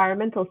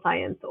environmental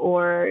science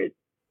or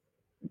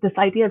this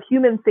idea of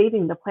humans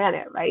saving the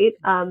planet, right?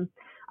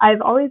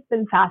 I've always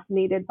been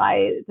fascinated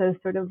by the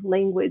sort of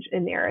language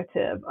and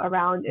narrative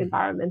around Mm-hmm.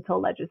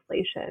 environmental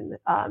legislation.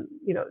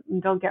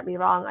 Don't get me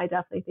wrong, I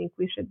definitely think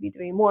we should be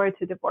doing more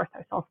to divorce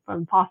ourselves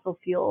from fossil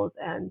fuels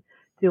and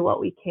do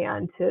what we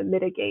can to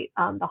mitigate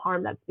the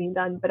harm that's being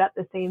done. But at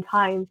the same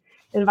time,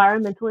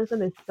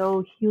 environmentalism is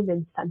so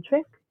human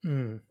centric,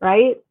 Mm-hmm.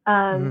 right?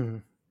 Mm-hmm.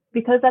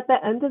 Because at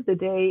the end of the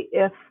day,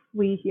 if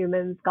we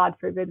humans, God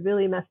forbid,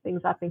 really messed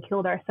things up and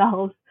killed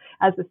ourselves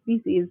as a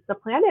species, the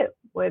planet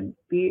would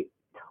be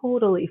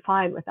totally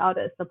fine without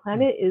us. The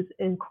planet is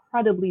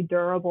incredibly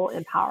durable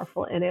and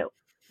powerful, and it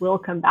will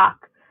come back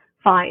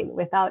fine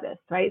without us,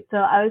 right? So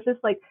I was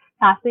just like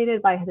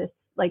fascinated by this,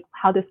 like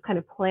how this kind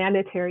of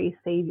planetary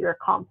savior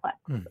complex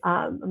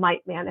Mm-hmm.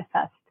 might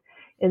manifest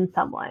in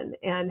someone,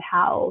 and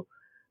how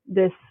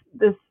this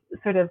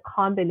sort of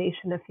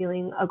combination of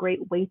feeling a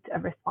great weight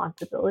of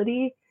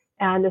responsibility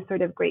and a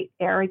sort of great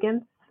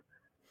arrogance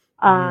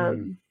Mm-hmm.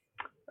 um,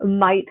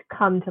 might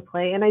come to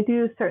play. And I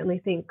do certainly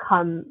think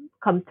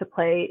comes to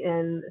play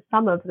in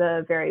some of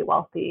the very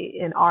wealthy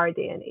in our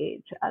day and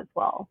age as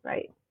well,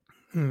 right?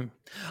 Hmm.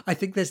 I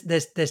think there's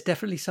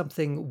definitely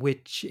something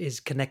which is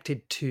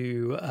connected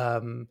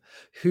to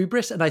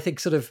hubris, and I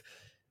think sort of,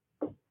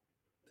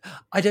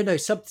 I don't know,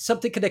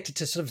 something connected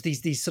to sort of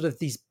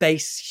these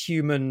base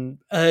human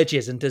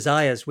urges and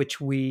desires which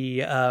we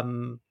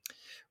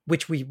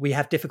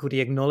have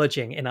difficulty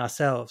acknowledging in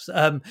ourselves.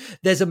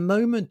 There's a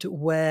moment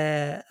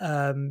where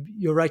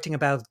you're writing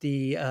about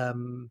the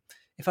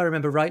if I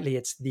remember rightly,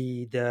 it's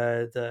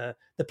the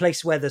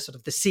place where the sort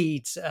of the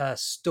seeds are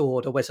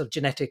stored, or where sort of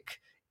genetic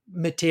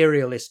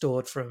material is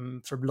stored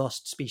from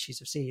lost species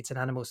of seeds and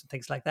animals and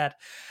things like that.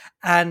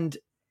 And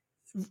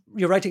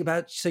you're writing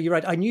about, so you're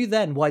right, I knew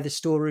then why the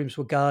storerooms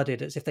were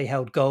guarded as if they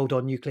held gold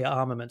or nuclear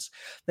armaments.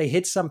 They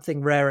hid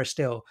something rarer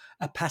still,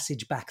 a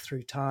passage back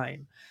through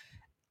time.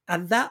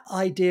 And that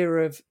idea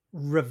of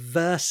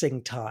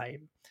reversing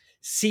time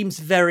seems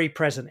very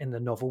present in the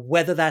novel,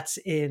 whether that's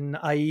in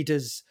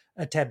Aida's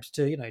attempt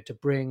to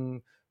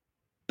bring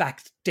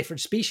back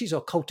different species or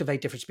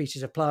cultivate different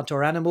species of plant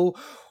or animal,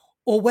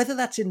 or whether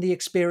that's in the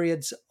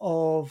experience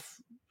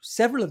of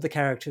several of the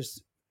characters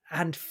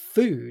and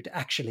food,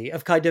 actually,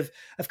 of kind of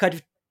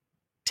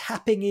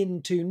tapping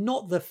into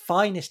not the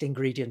finest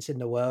ingredients in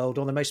the world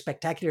or the most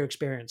spectacular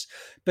experience,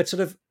 but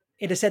sort of,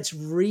 in a sense,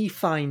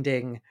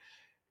 refinding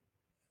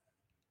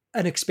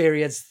an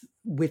experience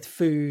with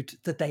food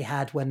that they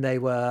had when they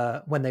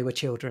were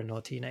children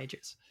or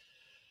teenagers.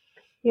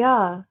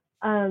 Yeah.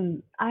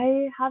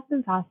 I have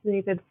been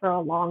fascinated for a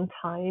long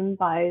time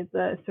by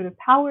the sort of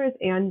powers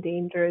and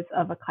dangers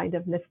of a kind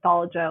of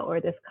nostalgia,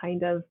 or this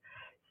kind of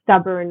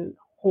stubborn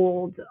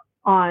hold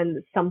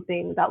on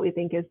something that we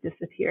think is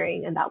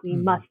disappearing and that we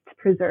Mm-hmm. must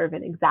preserve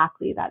in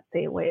exactly that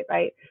same way,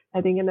 right?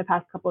 I think in the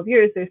past couple of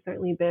years, there's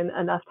certainly been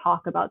enough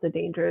talk about the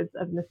dangers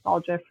of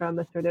nostalgia from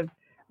a sort of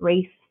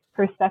race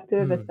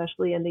perspective, Mm-hmm.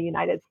 especially in the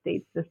United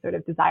States, this sort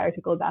of desire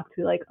to go back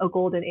to like a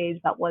golden age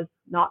that was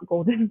not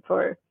golden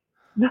for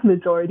the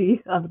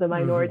majority of the Mm-hmm.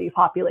 minority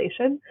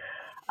population.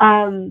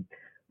 Um,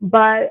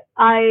 but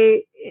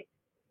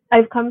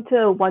I've come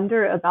to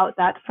wonder about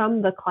that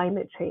from the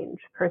climate change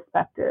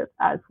perspective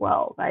as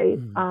well, right?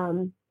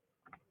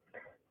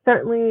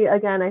 Certainly,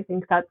 again, I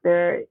think that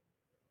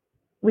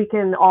we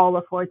can all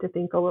afford to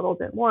think a little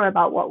bit more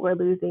about what we're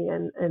losing,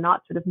 and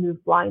not sort of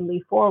move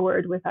blindly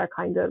forward with our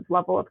kind of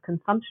level of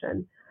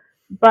consumption.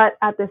 But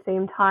at the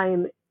same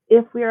time,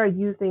 if we are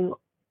using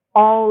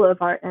all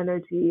of our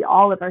energy,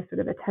 all of our sort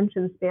of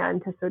attention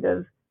span to sort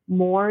of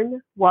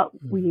mourn what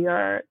Mm-hmm. we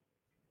are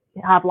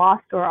have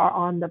lost or are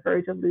on the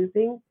verge of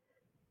losing,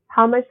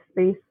 how much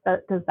space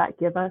does that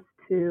give us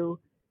to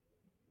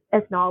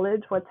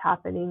acknowledge what's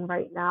happening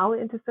right now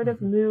and to sort of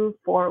Mm-hmm. move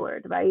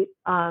forward, right?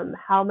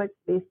 How much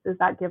space does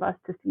that give us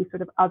to see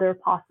sort of other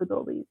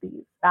possibilities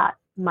that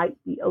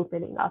might be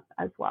opening up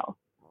as well?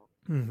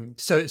 Mm-hmm.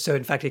 So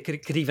in fact, it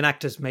could even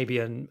act as maybe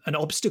an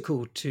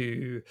obstacle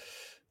to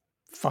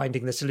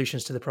finding the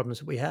solutions to the problems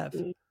that we have.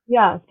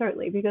 Yeah,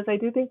 certainly, because I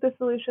do think the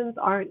solutions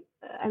aren't,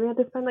 I mean, at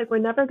this point, like, we're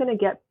never going to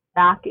get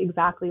back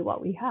exactly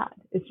what we had.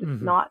 It's just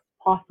Mm-hmm. not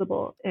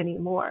possible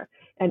anymore.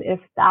 And if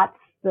that's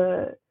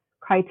the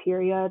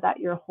criteria that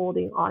you're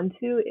holding on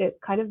to, it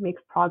kind of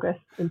makes progress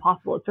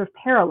impossible. It's sort of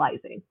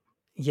paralyzing.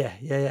 Yeah,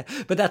 yeah,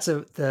 yeah. But that's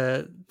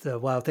the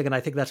wild thing, and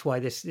I think that's why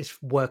this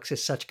works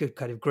as such good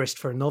kind of grist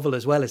for a novel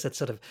as well. Is that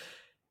sort of,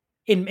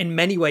 in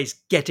many ways,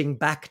 getting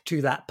back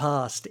to that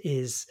past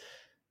is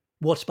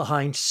what's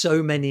behind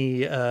so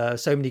many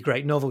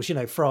great novels.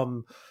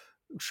 From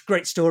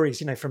great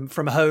stories,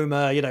 from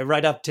Homer,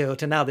 right up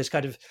to now.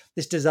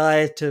 This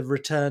desire to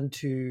return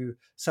to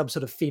some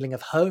sort of feeling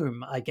of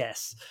home, I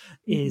guess,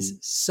 Mm-hmm. is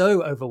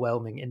so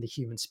overwhelming in the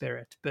human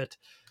spirit, but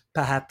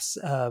perhaps,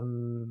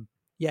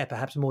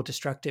 perhaps more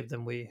destructive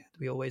than we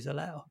always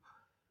allow.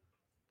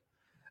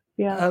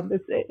 Yeah, Um,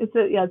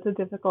 it's a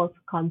difficult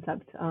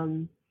concept.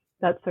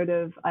 That sort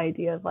of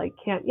idea of like,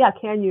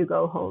 can you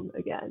go home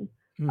again?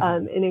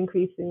 mhm, And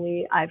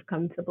increasingly, I've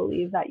come to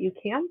believe that you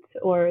can't,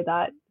 or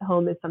that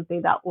home is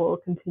something that will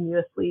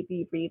continuously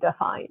be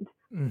redefined.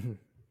 mhm.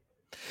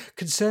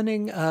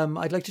 Concerning,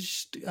 I'd like to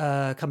just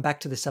come back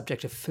to the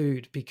subject of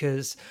food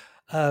because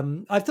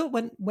I thought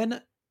when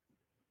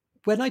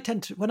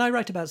I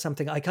write about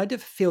something, I kind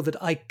of feel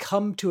that I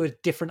come to a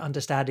different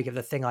understanding of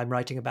the thing I'm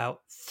writing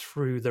about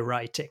through the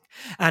writing,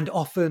 and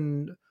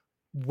often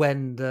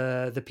when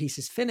the piece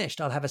is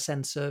finished, I'll have a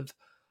sense of,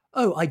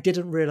 oh, I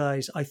didn't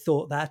realize I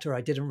thought that, or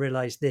I didn't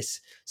realize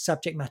this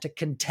subject matter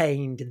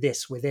contained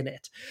this within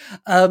it.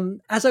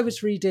 As I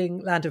was reading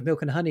Land of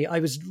Milk and Honey, I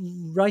was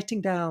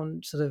writing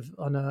down sort of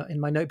in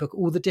my notebook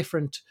all the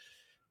different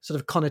sort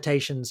of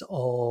connotations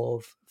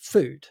of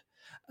food.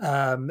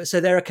 So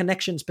there are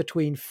connections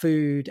between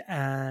food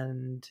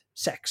and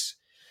sex.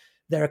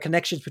 There are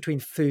connections between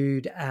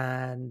food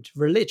and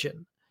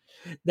religion.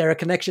 There are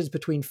connections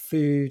between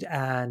food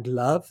and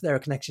love. There are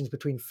connections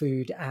between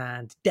food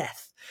and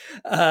death.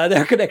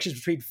 There are connections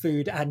between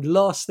food and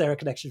loss. There are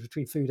connections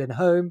between food and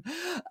home.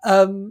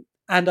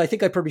 And I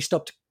think I probably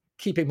stopped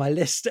keeping my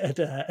list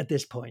at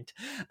this point.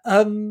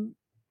 Um,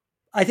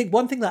 I think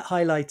one thing that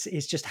highlights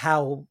is just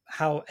how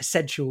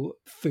essential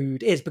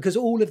food is, because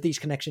all of these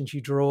connections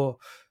you draw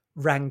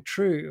rang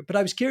true. But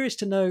I was curious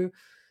to know,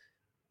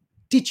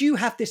 did you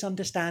have this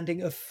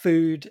understanding of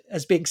food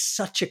as being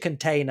such a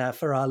container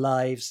for our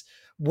lives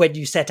when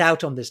you set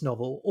out on this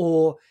novel,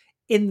 or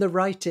in the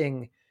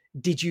writing,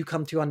 did you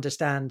come to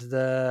understand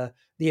the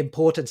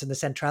importance and the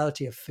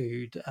centrality of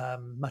food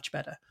much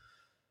better?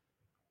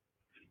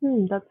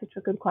 That's such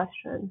a good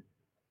question.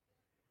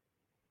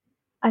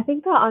 I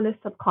think that on a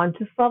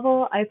subconscious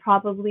level, I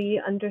probably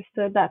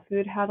understood that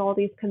food had all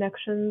these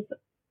connections.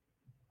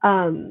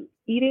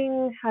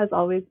 Eating has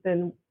always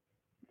been,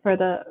 for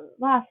the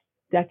last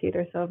decade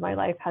or so of my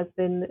life, has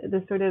been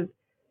the sort of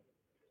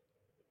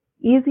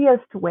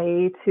easiest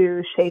way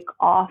to shake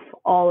off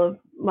all of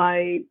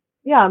my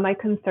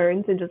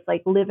concerns and just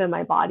like live in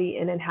my body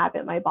and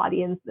inhabit my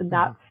body. And Mm-hmm.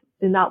 that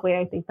in that way,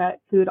 I think that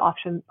food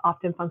often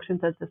functions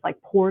as this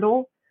like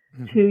portal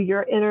Mm-hmm. to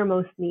your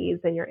innermost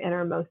needs and your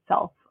innermost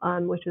self,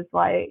 which is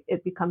why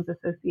it becomes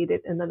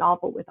associated in the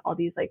novel with all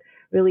these like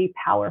really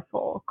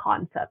powerful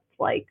concepts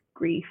like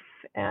grief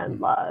and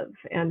love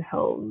and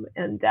home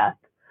and death.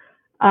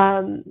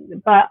 Um,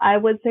 but I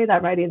would say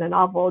that writing the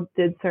novel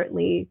did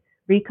certainly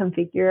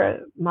reconfigure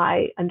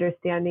my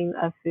understanding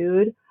of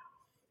food.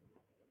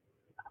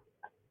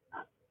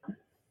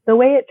 The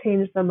way it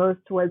changed the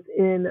most was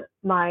in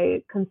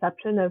my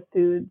conception of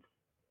food's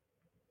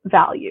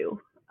value.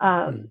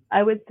 Mm-hmm.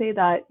 I would say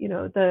that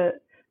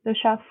the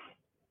chef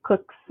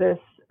cooks this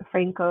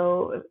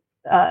Franco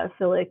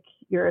philic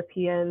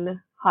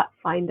European hot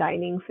fine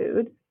dining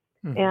food,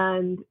 Mm-hmm.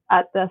 and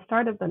at the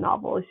start of the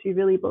novel, she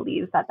really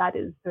believes that that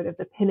is sort of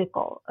the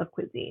pinnacle of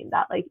cuisine.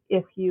 That like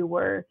if you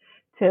were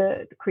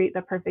to create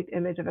the perfect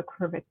image of a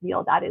perfect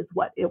meal, that is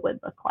what it would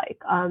look like.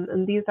 And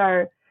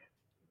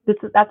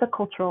that's a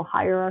cultural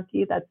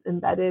hierarchy that's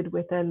embedded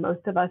within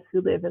most of us who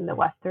live in the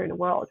Western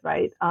world,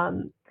 right?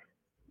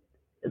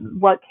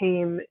 What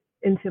came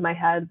into my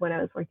head when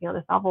I was working on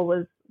this novel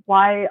was,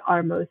 why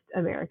are most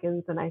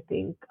Americans, and I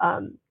think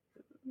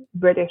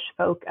British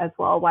folk as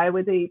well, why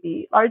would they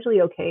be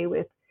largely okay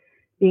with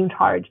being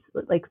charged,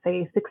 like,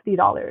 say,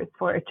 $60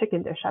 for a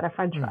chicken dish at a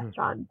French Mm-hmm.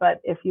 restaurant? But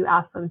if you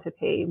ask them to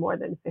pay more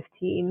than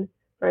 15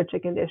 for a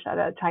chicken dish at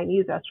a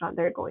Chinese restaurant,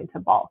 they're going to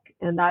balk.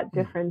 And that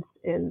difference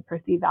in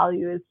perceived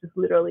value is just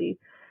literally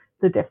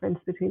the difference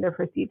between the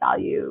perceived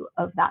value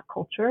of that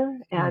culture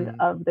and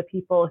Mm-hmm. of the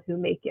people who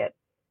make it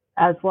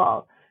as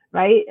well.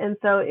 Right. And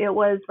so it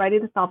was,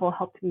 writing this novel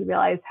helped me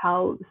realize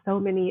how so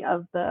many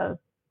of the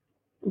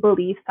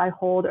beliefs I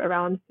hold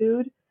around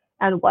food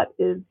and what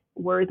is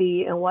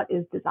worthy and what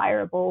is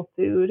desirable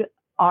food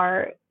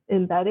are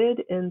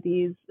embedded in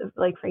these,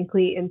 like,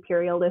 frankly,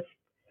 imperialist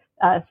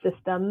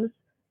systems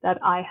that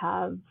I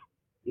have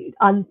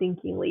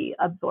unthinkingly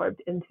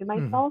absorbed into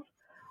Mm-hmm. myself.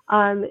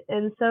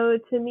 And so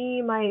to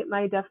me,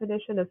 my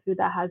definition of food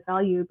that has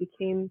value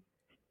became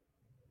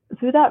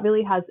food that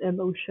really has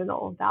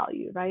emotional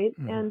value, right?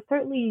 Mm-hmm. And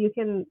certainly you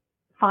can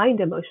find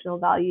emotional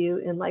value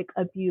in like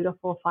a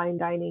beautiful fine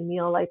dining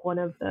meal. Like one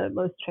of the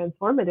most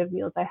transformative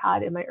meals I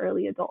had in my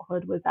early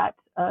adulthood was at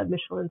a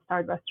Michelin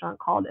starred restaurant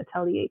called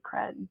Atelier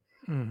Crème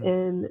Mm-hmm.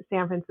 in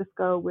San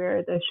Francisco,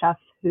 where the chef,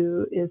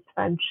 who is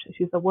French,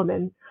 she's a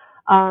woman,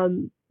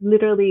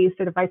 literally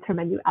sort of writes her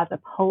menu as a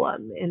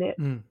poem. And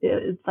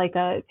it's like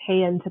a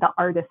paean to the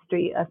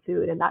artistry of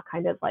food and that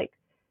kind of like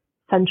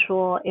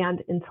sensual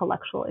and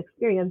intellectual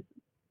experience.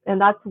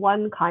 And that's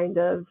one kind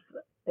of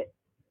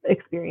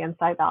experience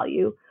I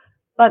value.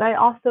 but I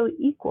also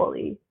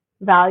equally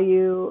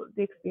value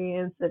the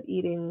experience of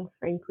eating,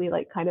 frankly,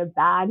 like kind of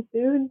bad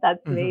food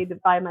that's Hmm. made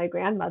by my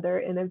grandmother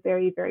in a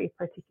very, very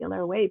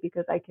particular way,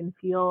 because I can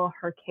feel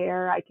her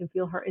care. I can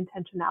feel her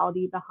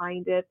intentionality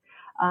behind it.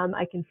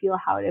 I can feel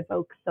how it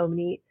evokes so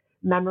many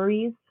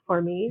memories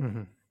for me.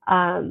 Hmm.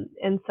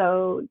 And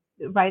so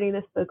writing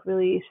this book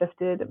really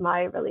shifted my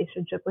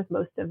relationship with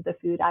most of the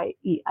food I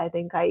eat. I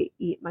think I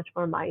eat much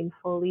more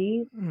mindfully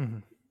Hmm.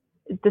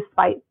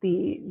 despite the,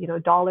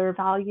 dollar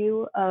value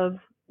of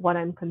what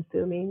I'm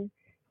consuming.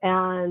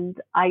 And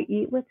I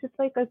eat with just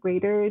like a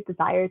greater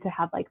desire to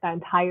have like the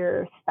entire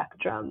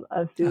spectrum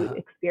of food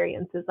Uh-huh.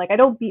 experiences. Like I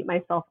don't beat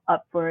myself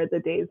up for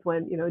the days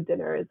when,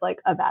 dinner is like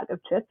a bag of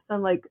chips.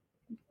 I'm like,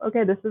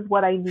 okay, this is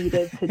what I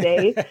needed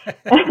today.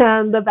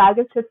 And the bag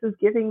of chips is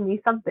giving me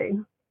something.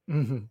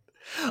 Hmm.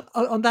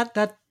 On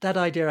that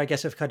idea, I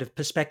guess, of kind of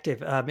perspective,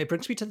 it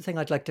brings me to the thing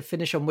I'd like to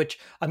finish on, which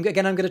I'm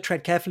going to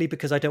tread carefully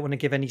because I don't want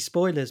to give any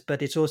spoilers,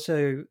 but it's also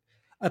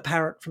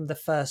apparent from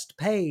the first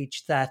page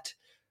that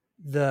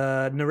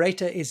the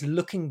narrator is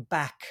looking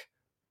back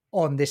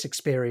on this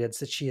experience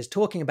that she is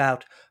talking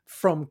about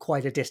from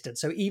quite a distance.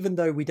 So even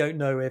though we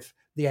don't know if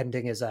the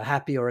ending is a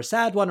happy or a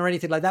sad one or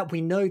anything like that, we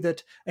know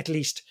that at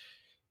least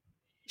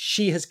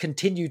she has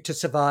continued to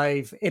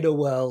survive in a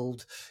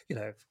world, you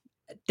know,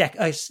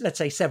 let's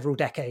say several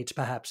decades,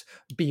 perhaps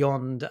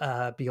beyond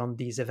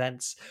these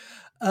events.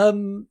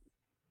 Um,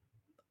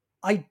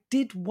 I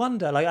did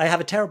wonder, like I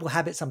have a terrible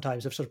habit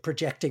sometimes of sort of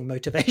projecting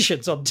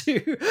motivations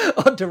onto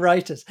onto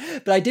writers,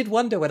 but I did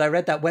wonder when I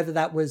read that whether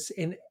that was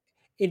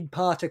in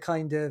part a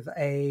kind of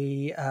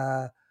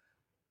a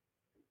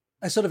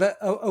sort of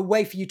a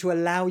way for you to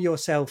allow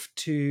yourself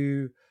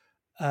to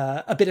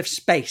a bit of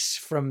space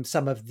from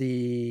some of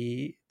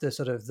the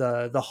sort of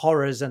the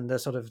horrors and the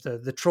sort of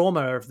the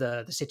trauma of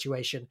the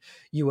situation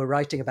you were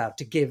writing about,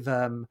 to give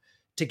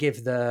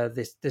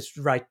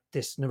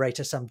this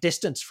narrator some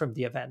distance from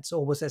the events,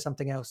 or was there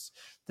something else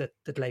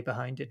that lay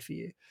behind it for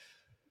you?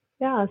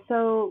 Yeah.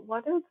 So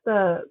one of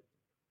the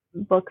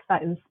books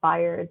that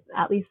inspired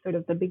at least sort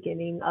of the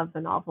beginning of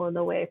the novel and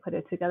the way I put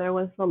it together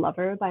was The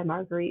Lover by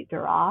Marguerite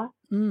Duras,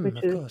 which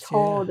Of is course, yeah.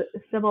 told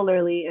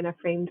similarly in a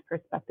framed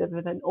perspective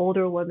of an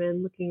older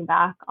woman looking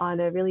back on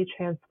a really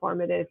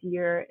transformative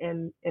year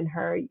in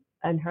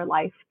her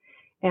life.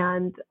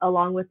 And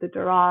along with the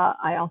Duras,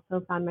 I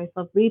also found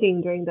myself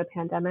reading during the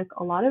pandemic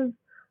a lot of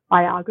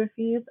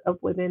biographies of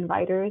women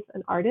writers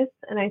and artists.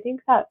 And I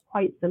think that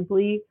quite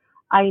simply,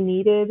 I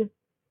needed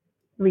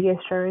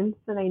reassurance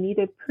and I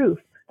needed proof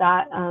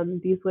that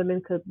these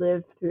women could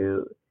live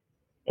through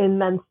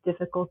immense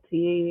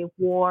difficulty,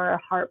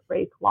 war,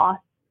 heartbreak, loss,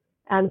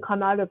 and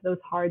come out of those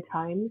hard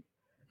times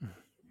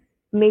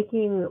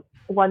making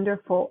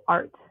wonderful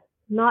art.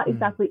 Not Mm,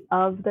 exactly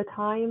of the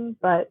time,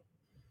 but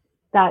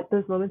that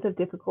those moments of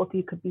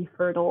difficulty could be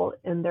fertile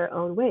in their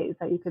own ways,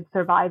 that you could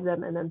survive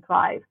them and then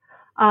thrive.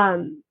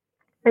 Um,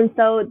 and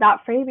so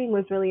that framing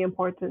was really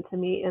important to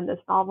me in this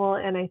novel.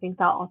 And I think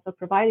that also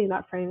providing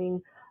that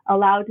framing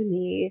allowed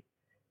me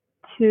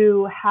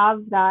to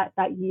have that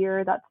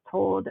year that's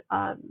told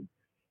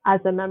as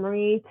a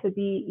memory to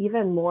be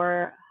even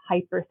more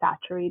hyper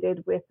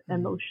saturated with mm,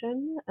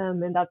 emotion,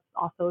 and that's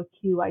also a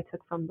cue I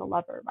took from The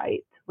Lover,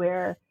 right,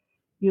 where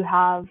you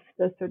have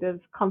the sort of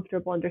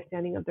comfortable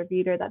understanding of the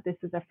reader that this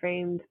is a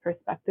framed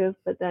perspective,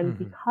 but then mm,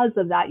 because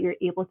of that you're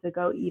able to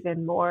go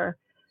even more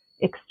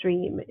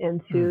extreme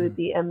into mm,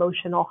 the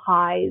emotional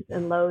highs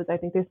and lows. I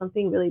think there's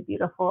something really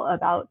beautiful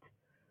about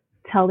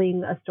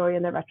telling a story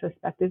in the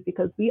retrospective,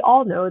 because we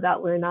all know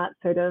that we're not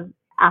sort of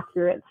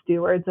accurate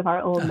stewards of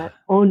our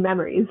own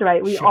memories,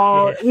 right? We sure,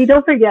 all yeah. we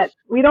don't forget,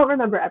 we don't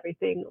remember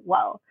everything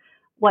well.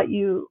 What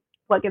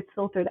gets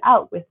filtered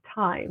out with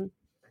time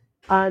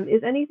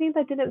is anything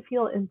that didn't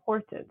feel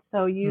important.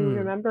 So you Mm,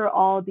 remember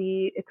all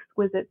the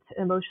exquisite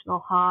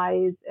emotional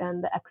highs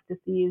and the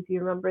ecstasies.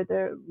 You remember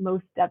the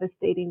most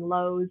devastating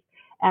lows,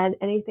 and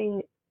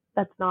anything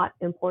that's not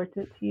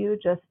important to you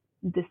just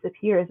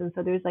disappears. And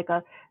so there's like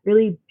a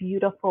really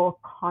beautiful,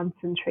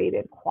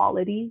 concentrated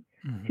quality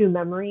mm. to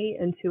memory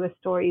and to a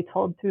story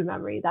told through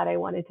memory that I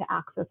wanted to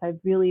access. I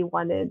really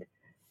wanted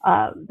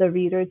the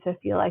reader to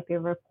feel like they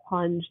were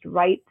plunged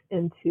right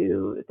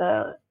into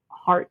the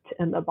heart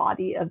and the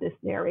body of this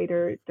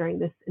narrator during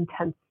this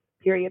intense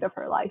period of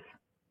her life.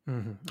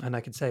 And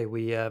I can say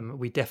we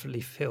definitely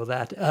feel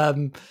that.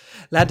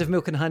 Land of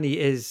Milk and Honey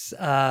is,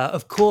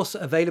 of course,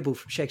 available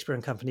from Shakespeare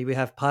and Company. We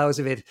have piles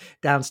of it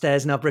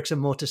downstairs in our bricks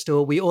and mortar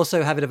store. We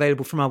also have it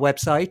available from our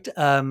website,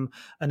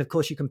 and of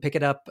course, you can pick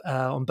it up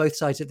on both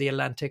sides of the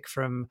Atlantic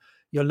from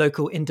your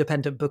local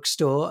independent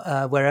bookstore,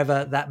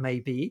 wherever that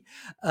may be.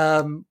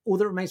 All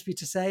that remains for me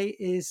to say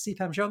is, C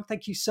Pam Zhang,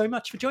 thank you so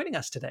much for joining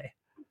us today.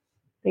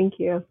 Thank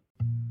you.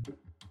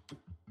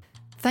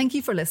 Thank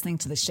you for listening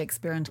to the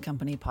Shakespeare and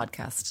Company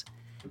podcast.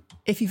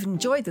 If you've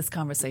enjoyed this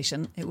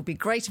conversation, it would be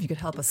great if you could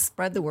help us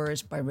spread the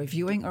word by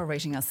reviewing or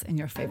rating us in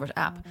your favourite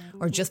app,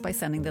 or just by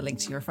sending the link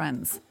to your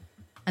friends.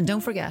 And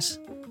don't forget,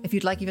 if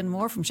you'd like even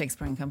more from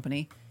Shakespeare and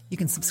Company, you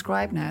can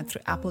subscribe now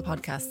through Apple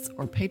Podcasts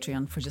or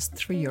Patreon for just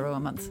 €3 a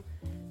month.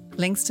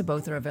 Links to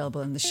both are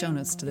available in the show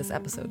notes to this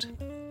episode.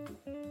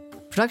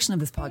 Production of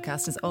this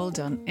podcast is all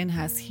done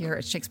in-house here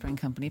at Shakespeare &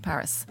 Company,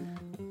 Paris.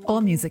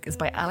 All music is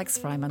by Alex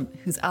Fryman,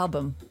 whose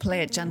album,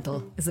 Play It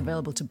Gentle, is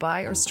available to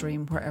buy or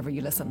stream wherever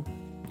you listen.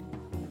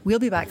 We'll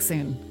be back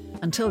soon.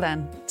 Until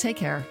then, take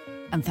care,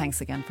 and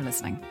thanks again for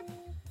listening.